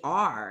they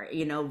are,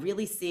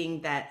 really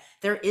seeing that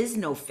there is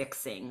no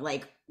fixing.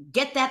 Like,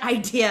 get that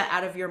idea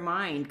out of your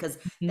mind, because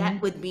that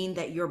Mhm. would mean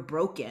that you're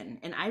broken.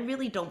 And I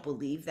really don't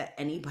believe that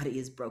anybody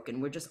is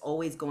broken. We're just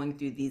always going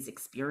through these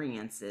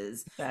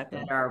experiences that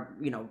Exactly. are,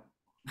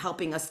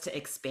 helping us to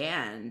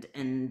expand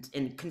and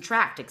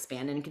contract,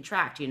 expand and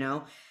contract,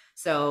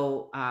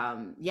 So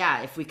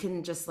yeah, if we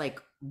can just like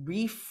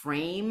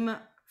reframe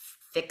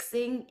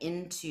fixing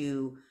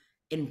into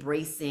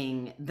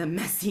embracing the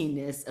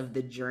messiness of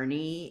the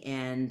journey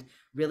and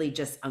really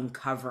just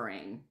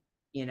uncovering,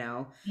 you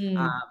know Mm.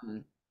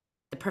 um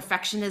the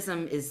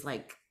perfectionism is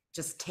like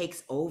just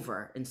takes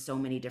over in so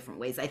many different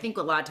ways. I think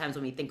a lot of times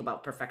when we think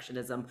about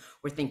perfectionism,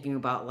 we're thinking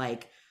about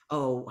like,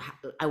 oh,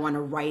 I want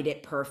to write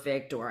it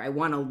perfect or I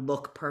want to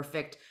look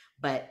perfect.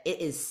 But it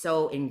is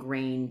so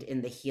ingrained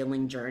in the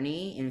healing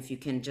journey. And if you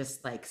can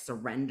just like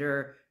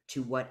surrender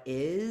to what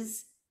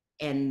is,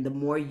 and the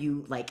more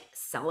you like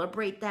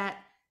celebrate that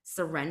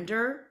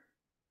surrender,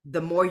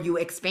 the more you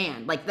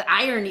expand. Like the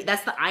irony,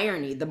 that's the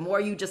irony. The more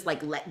you just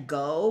like let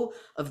go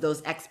of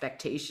those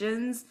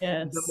expectations, the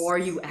Yes. more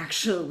you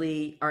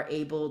actually are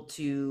able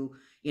to,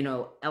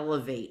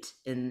 elevate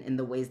in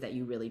the ways that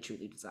you really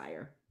truly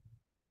desire.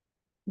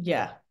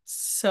 Yeah,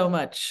 so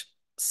much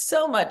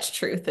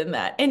truth in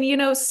that.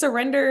 And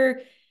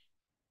surrender,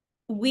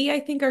 we I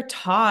think are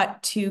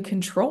taught to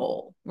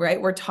control,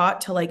 right? We're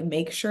taught to like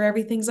make sure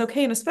everything's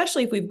okay. And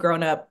especially if we've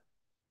grown up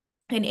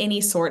in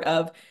any sort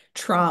of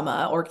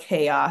trauma or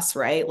chaos,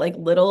 right? Like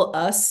little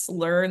us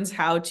learns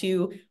how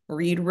to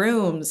read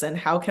rooms and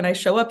how can I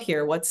show up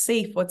here? What's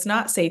safe? What's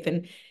not safe?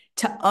 And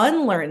to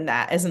unlearn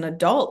that as an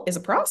adult is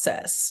a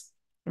process,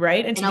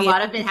 right? And to And a be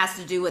lot able, of it has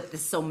to do with the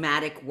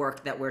somatic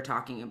work that we're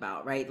talking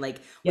about, right? Like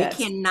we yes,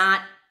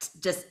 cannot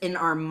just in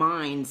our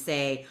mind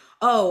say,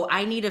 "Oh,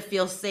 I need to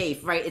feel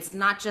safe," right? It's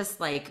not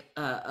just like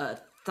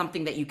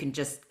something that you can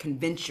just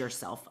convince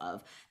yourself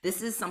of.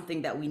 This is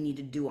something that we need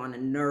to do on a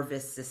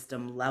nervous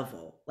system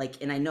level. Like,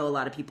 and I know a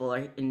lot of people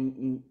are,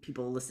 and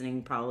people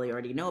listening probably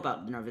already know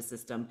about the nervous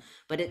system,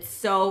 but it's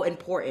so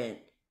important.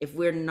 If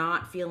we're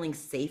not feeling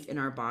safe in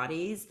our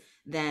bodies,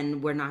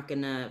 then we're not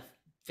gonna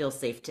feel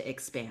safe to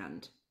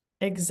expand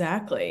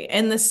exactly.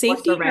 And the or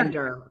safety in our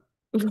surrender.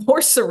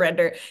 or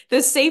surrender.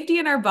 The safety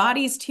in our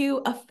bodies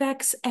too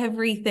affects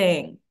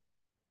everything.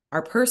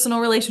 Our personal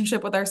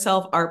relationship with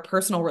ourselves, our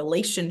personal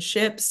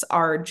relationships,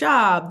 our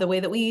job, the way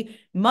that we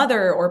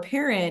mother or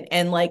parent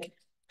and like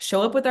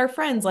show up with our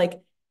friends.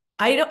 Like,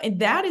 I don't, and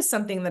that is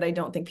something that I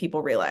don't think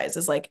people realize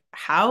is like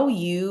how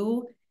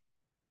you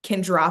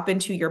can drop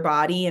into your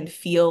body and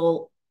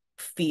feel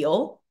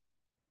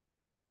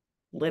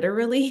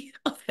literally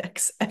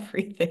affects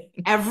everything.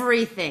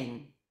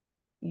 Everything,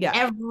 Yeah.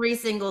 every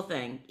single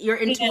thing, your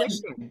And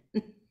intuition.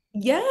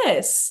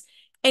 yes.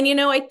 And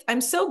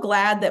I'm so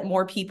glad that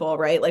more people,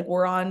 right? Like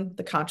we're on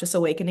the Conscious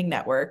Awakening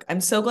Network.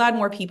 I'm so glad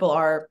more people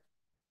are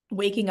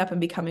waking up and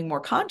becoming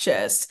more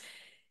conscious.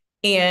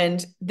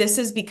 And this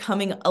is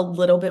becoming a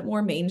little bit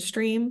more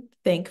mainstream,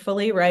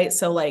 thankfully, right?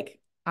 So like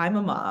I'm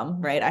a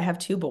mom, right? I have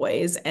two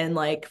boys. And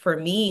like for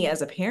me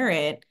as a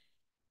parent,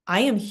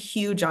 I am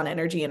huge on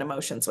energy and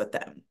emotions with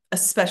them,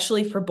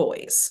 especially for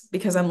boys,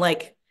 because I'm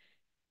like,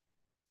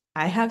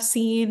 I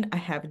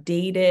have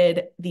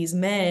dated these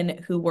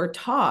men who were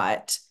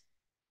taught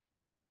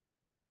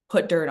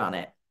put dirt on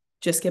it.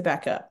 Just get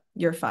back up.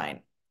 You're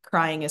fine.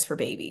 Crying is for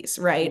babies,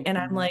 right? And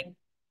I'm Mhm. like,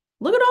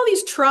 look at all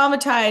these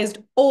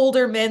traumatized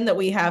older men that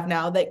we have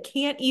now that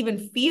can't even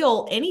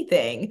feel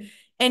anything.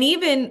 And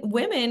even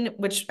women,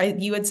 which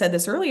you had said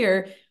this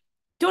earlier,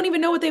 don't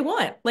even know what they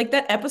want. Like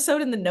that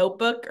episode in the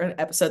notebook, or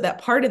episode, that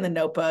part in the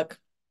notebook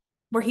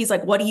where he's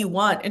like, what do you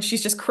want? And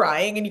she's just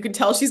crying, and you can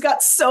tell she's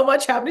got so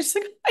much happening. She's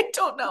like, I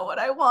don't know what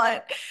I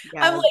want.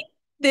 I'm Yes. like,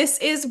 this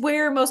is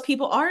where most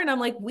people are. And I'm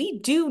like, we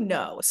do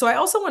know. So I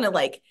also want to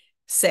like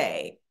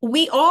say,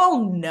 we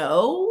all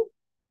know,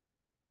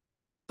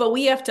 but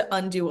we have to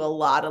undo a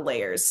lot of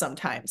layers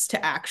sometimes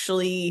to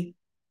actually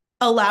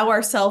allow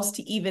ourselves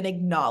to even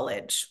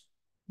acknowledge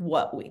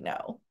what we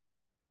know.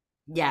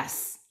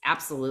 Yes,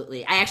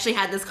 absolutely. I actually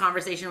had this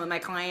conversation with my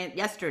client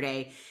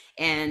yesterday,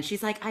 and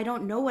she's like, I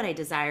don't know what I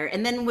desire.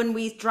 And then when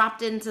we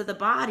dropped into the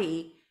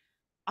body,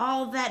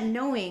 all that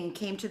knowing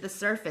came to the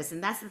surface.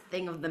 And that's the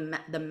thing of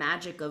the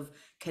magic of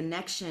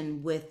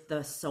connection with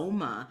the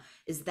soma,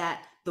 is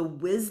that the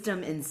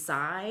wisdom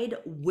inside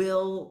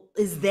will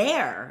is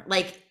there.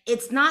 Like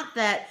it's not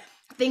that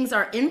things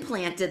are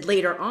implanted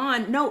later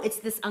on. No, it's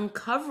this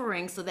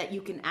uncovering so that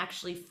you can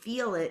actually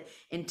feel it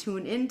and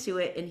tune into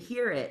it and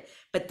hear it.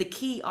 But the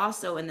key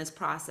also in this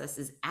process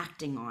is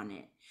acting on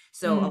it.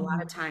 So a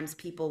lot of Mm, times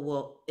people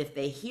will, if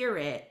they hear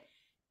it,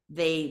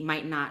 they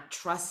might not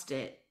trust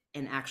it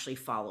and actually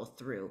follow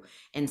through.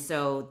 And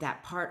so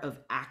that part of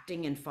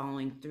acting and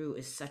following through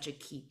is such a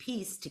key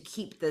piece to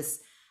keep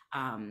this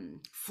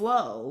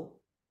flow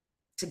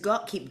to go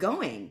keep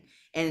going.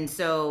 And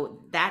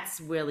so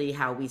that's really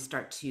how we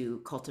start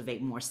to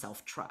cultivate more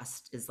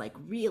self-trust, is like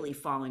really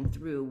following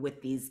through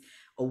with these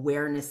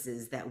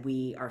awarenesses that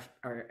we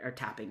are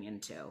tapping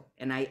into.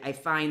 And I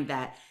find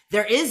that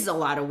there is a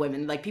lot of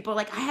women, like people are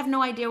like, I have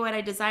no idea what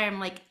I desire. I'm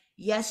like,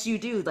 yes, you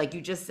do. Like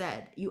you just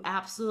said, you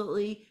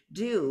absolutely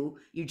do.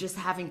 You just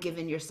haven't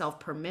given yourself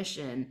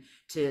permission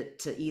to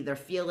either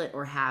feel it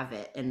or have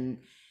it.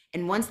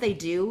 And once they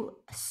do,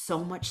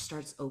 so much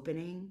starts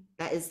opening.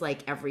 That is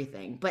like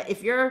everything. But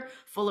if you're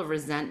full of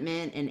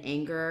resentment and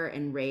anger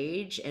and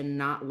rage and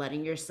not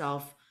letting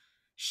yourself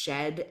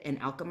shed and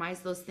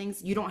alchemize those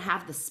things, you don't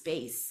have the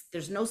space.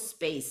 There's no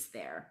space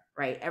there,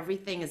 right?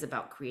 Everything is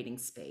about creating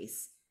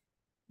space.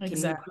 Can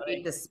you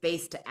create exactly. the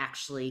space to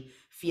actually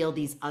feel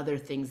these other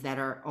things that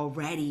are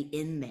already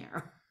in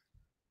there?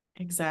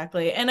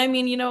 Exactly. And I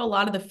mean, a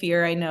lot of the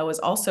fear I know is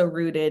also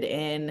rooted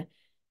in,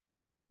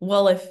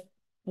 well, if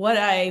what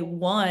I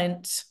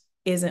want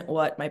isn't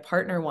what my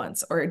partner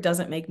wants, or it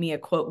doesn't make me a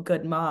quote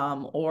good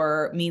mom,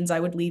 or means I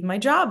would leave my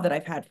job that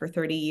I've had for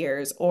 30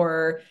 years,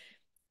 or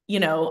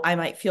I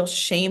might feel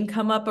shame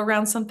come up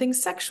around something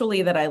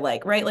sexually that I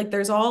like, right? Like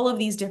there's all of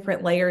these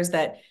different layers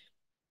that,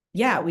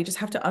 yeah, we just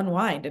have to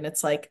unwind. And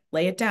it's like,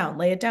 lay it down,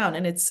 lay it down.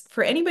 And it's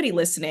for anybody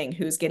listening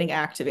who's getting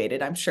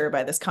activated, I'm sure,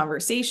 by this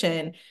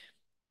conversation,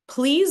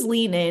 please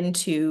lean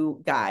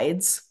into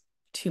guides,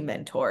 to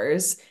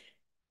mentors,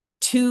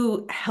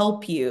 to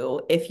help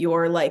you if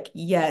you're like,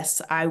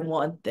 yes, I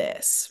want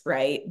this,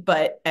 right?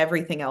 But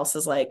everything else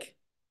is like,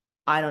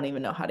 I don't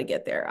even know how to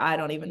get there. I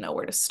don't even know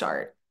where to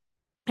start.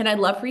 And I'd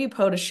love for you,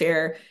 Poe, to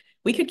share.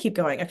 We could keep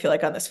going, I feel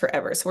like, on this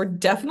forever. So we're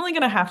definitely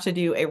going to have to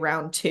do a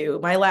round two.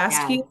 My last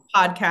Yes. few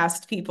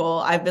podcast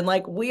people, I've been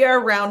like, we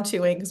are round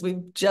twoing because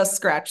we've just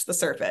scratched the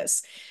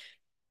surface.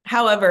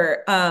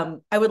 However,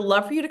 I would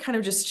love for you to kind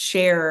of just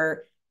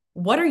share,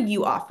 what are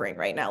you offering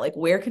right now? Like,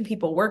 where can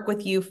people work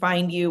with you,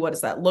 find you? What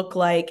does that look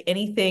like?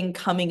 Anything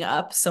coming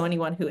up? So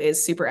anyone who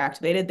is super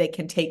activated, they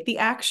can take the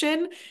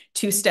action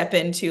to step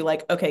into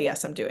like, okay,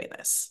 yes, I'm doing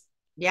this.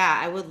 Yeah,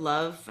 I would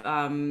love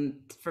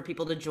for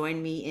people to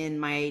join me in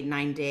my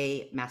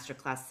 9-day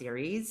masterclass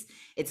series.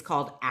 It's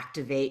called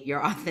Activate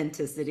Your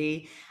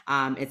Authenticity.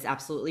 It's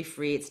absolutely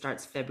free. It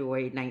starts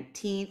February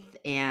 19th,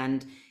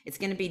 and it's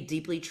going to be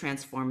deeply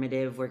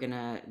transformative. We're going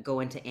to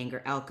go into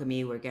anger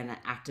alchemy. We're going to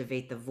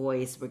activate the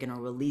voice. We're going to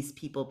release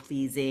people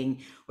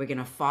pleasing. We're going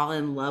to fall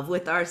in love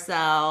with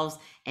ourselves.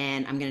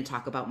 And I'm going to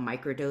talk about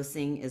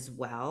microdosing as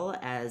well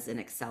as an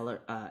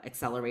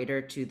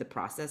accelerator to the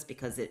process,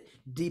 because it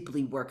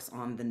deeply works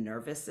on the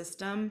nervous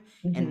system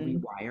and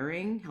Mhm.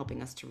 rewiring,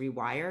 helping us to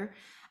rewire.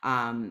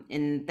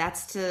 And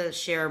that's to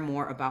share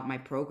more about my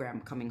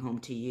program, Coming Home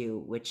to You,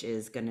 which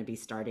is going to be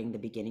starting the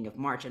beginning of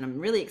March. And I'm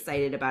really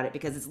excited about it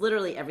because it's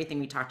literally everything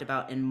we talked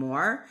about and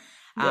more.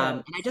 Yeah.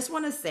 And I just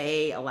want to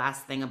say a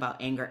last thing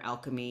about anger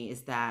alchemy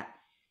is that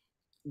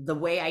the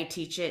way I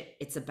teach it,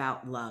 it's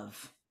about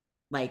love.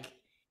 Like,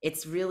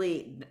 it's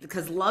really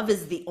because love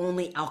is the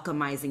only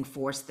alchemizing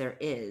force there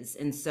is.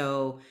 And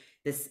so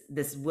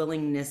this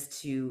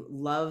willingness to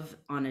love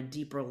on a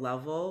deeper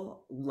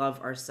level, love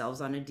ourselves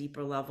on a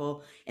deeper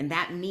level, and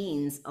that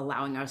means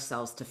allowing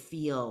ourselves to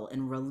feel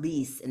and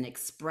release and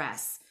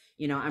express.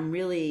 I'm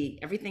really,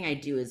 everything I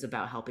do is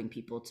about helping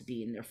people to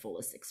be in their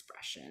fullest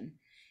expression.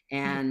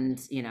 And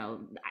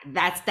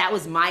that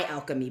was my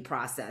alchemy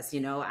process.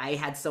 I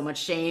had so much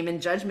shame and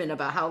judgment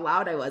about how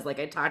loud I was, like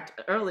I talked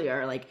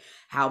earlier, like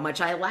how much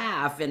I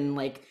laugh, and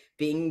like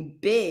being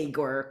big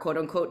or quote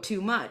unquote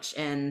too much.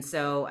 And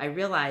so I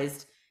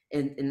realized,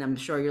 and I'm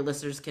sure your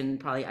listeners can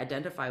probably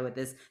identify with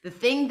this, the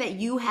thing that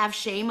you have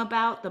shame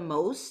about the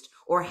most,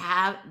 or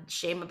have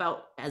shame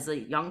about as a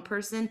young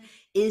person,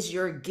 is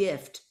your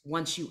gift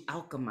once you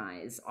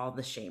alchemize all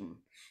the shame. Mm.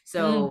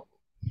 So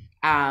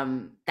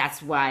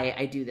that's why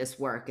I do this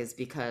work, is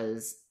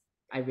because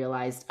I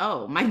realized,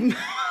 oh, my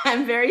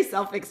I'm very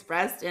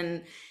self-expressed,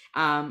 and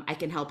I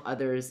can help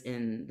others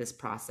in this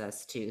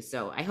process too.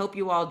 So I hope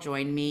you all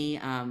join me.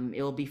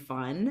 It will be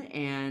fun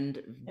and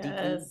deeply,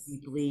 Yes.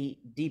 deeply,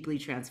 deeply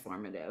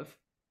transformative.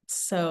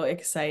 So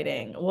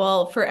exciting.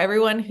 Well, for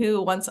everyone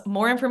who wants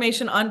more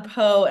information on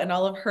Poe and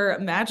all of her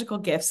magical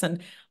gifts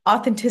and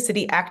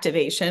authenticity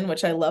activation,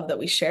 which I love that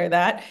we share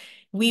that,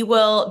 we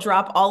will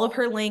drop all of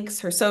her links,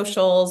 her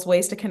socials,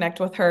 ways to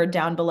connect with her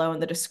down below in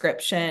the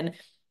description.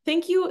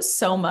 Thank you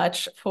so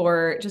much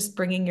for just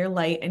bringing your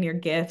light and your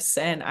gifts.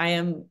 And I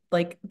am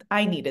like,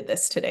 I needed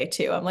this today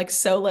too. I'm like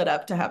so lit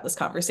up to have this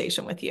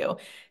conversation with you.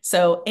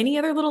 So, any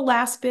other little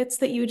last bits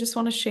that you just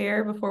want to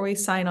share before we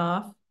sign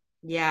off?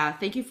 Yeah,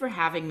 thank you for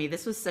having me.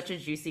 This was such a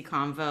juicy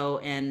convo.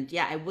 And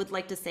yeah, I would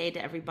like to say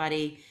to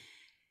everybody,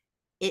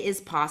 it is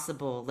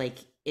possible. Like,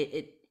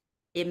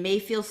 it may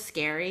feel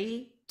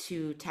scary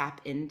to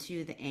tap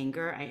into the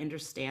anger. I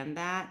understand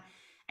that.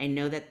 I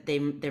know that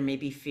there may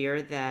be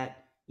fear that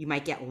you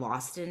might get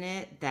lost in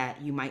it,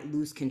 that you might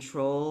lose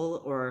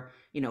control, or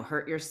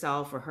hurt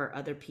yourself or hurt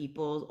other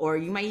people, or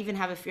you might even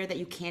have a fear that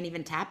you can't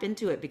even tap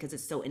into it because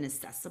it's so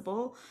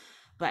inaccessible.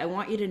 But I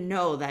want you to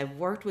know that I've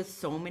worked with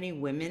so many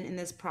women in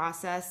this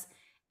process,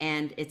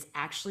 and it's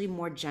actually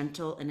more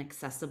gentle and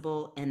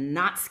accessible and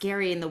not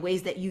scary in the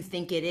ways that you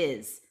think it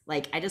is.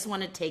 Like, I just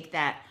want to take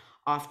that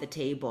off the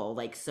table,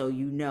 like, so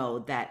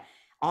that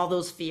all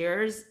those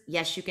fears,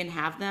 yes, you can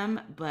have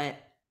them, but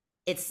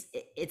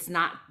it's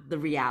not the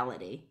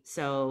reality.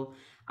 So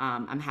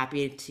I'm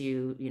happy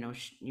to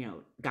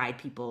guide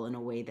people in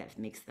a way that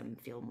makes them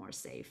feel more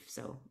safe.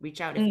 So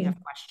reach out if you have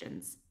Mm.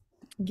 questions.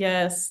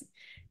 Yes.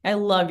 I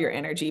love your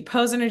energy.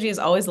 Pose energy is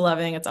always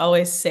loving. It's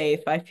always safe.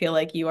 I feel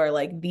like you are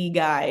like the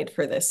guide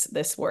for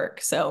this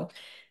work. So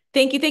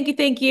thank you, thank you,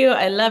 thank you.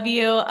 I love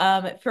you.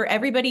 For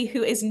everybody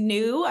who is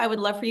new, I would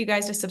love for you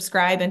guys to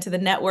subscribe into the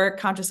network,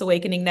 Conscious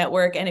Awakening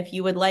Network. And if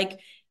you would like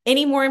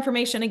any more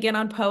information again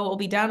on Poe, it will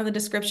be down in the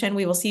description.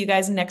 We will see you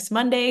guys next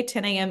Monday,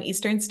 10 a.m.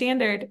 Eastern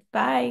Standard.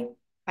 Bye.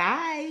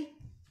 Bye.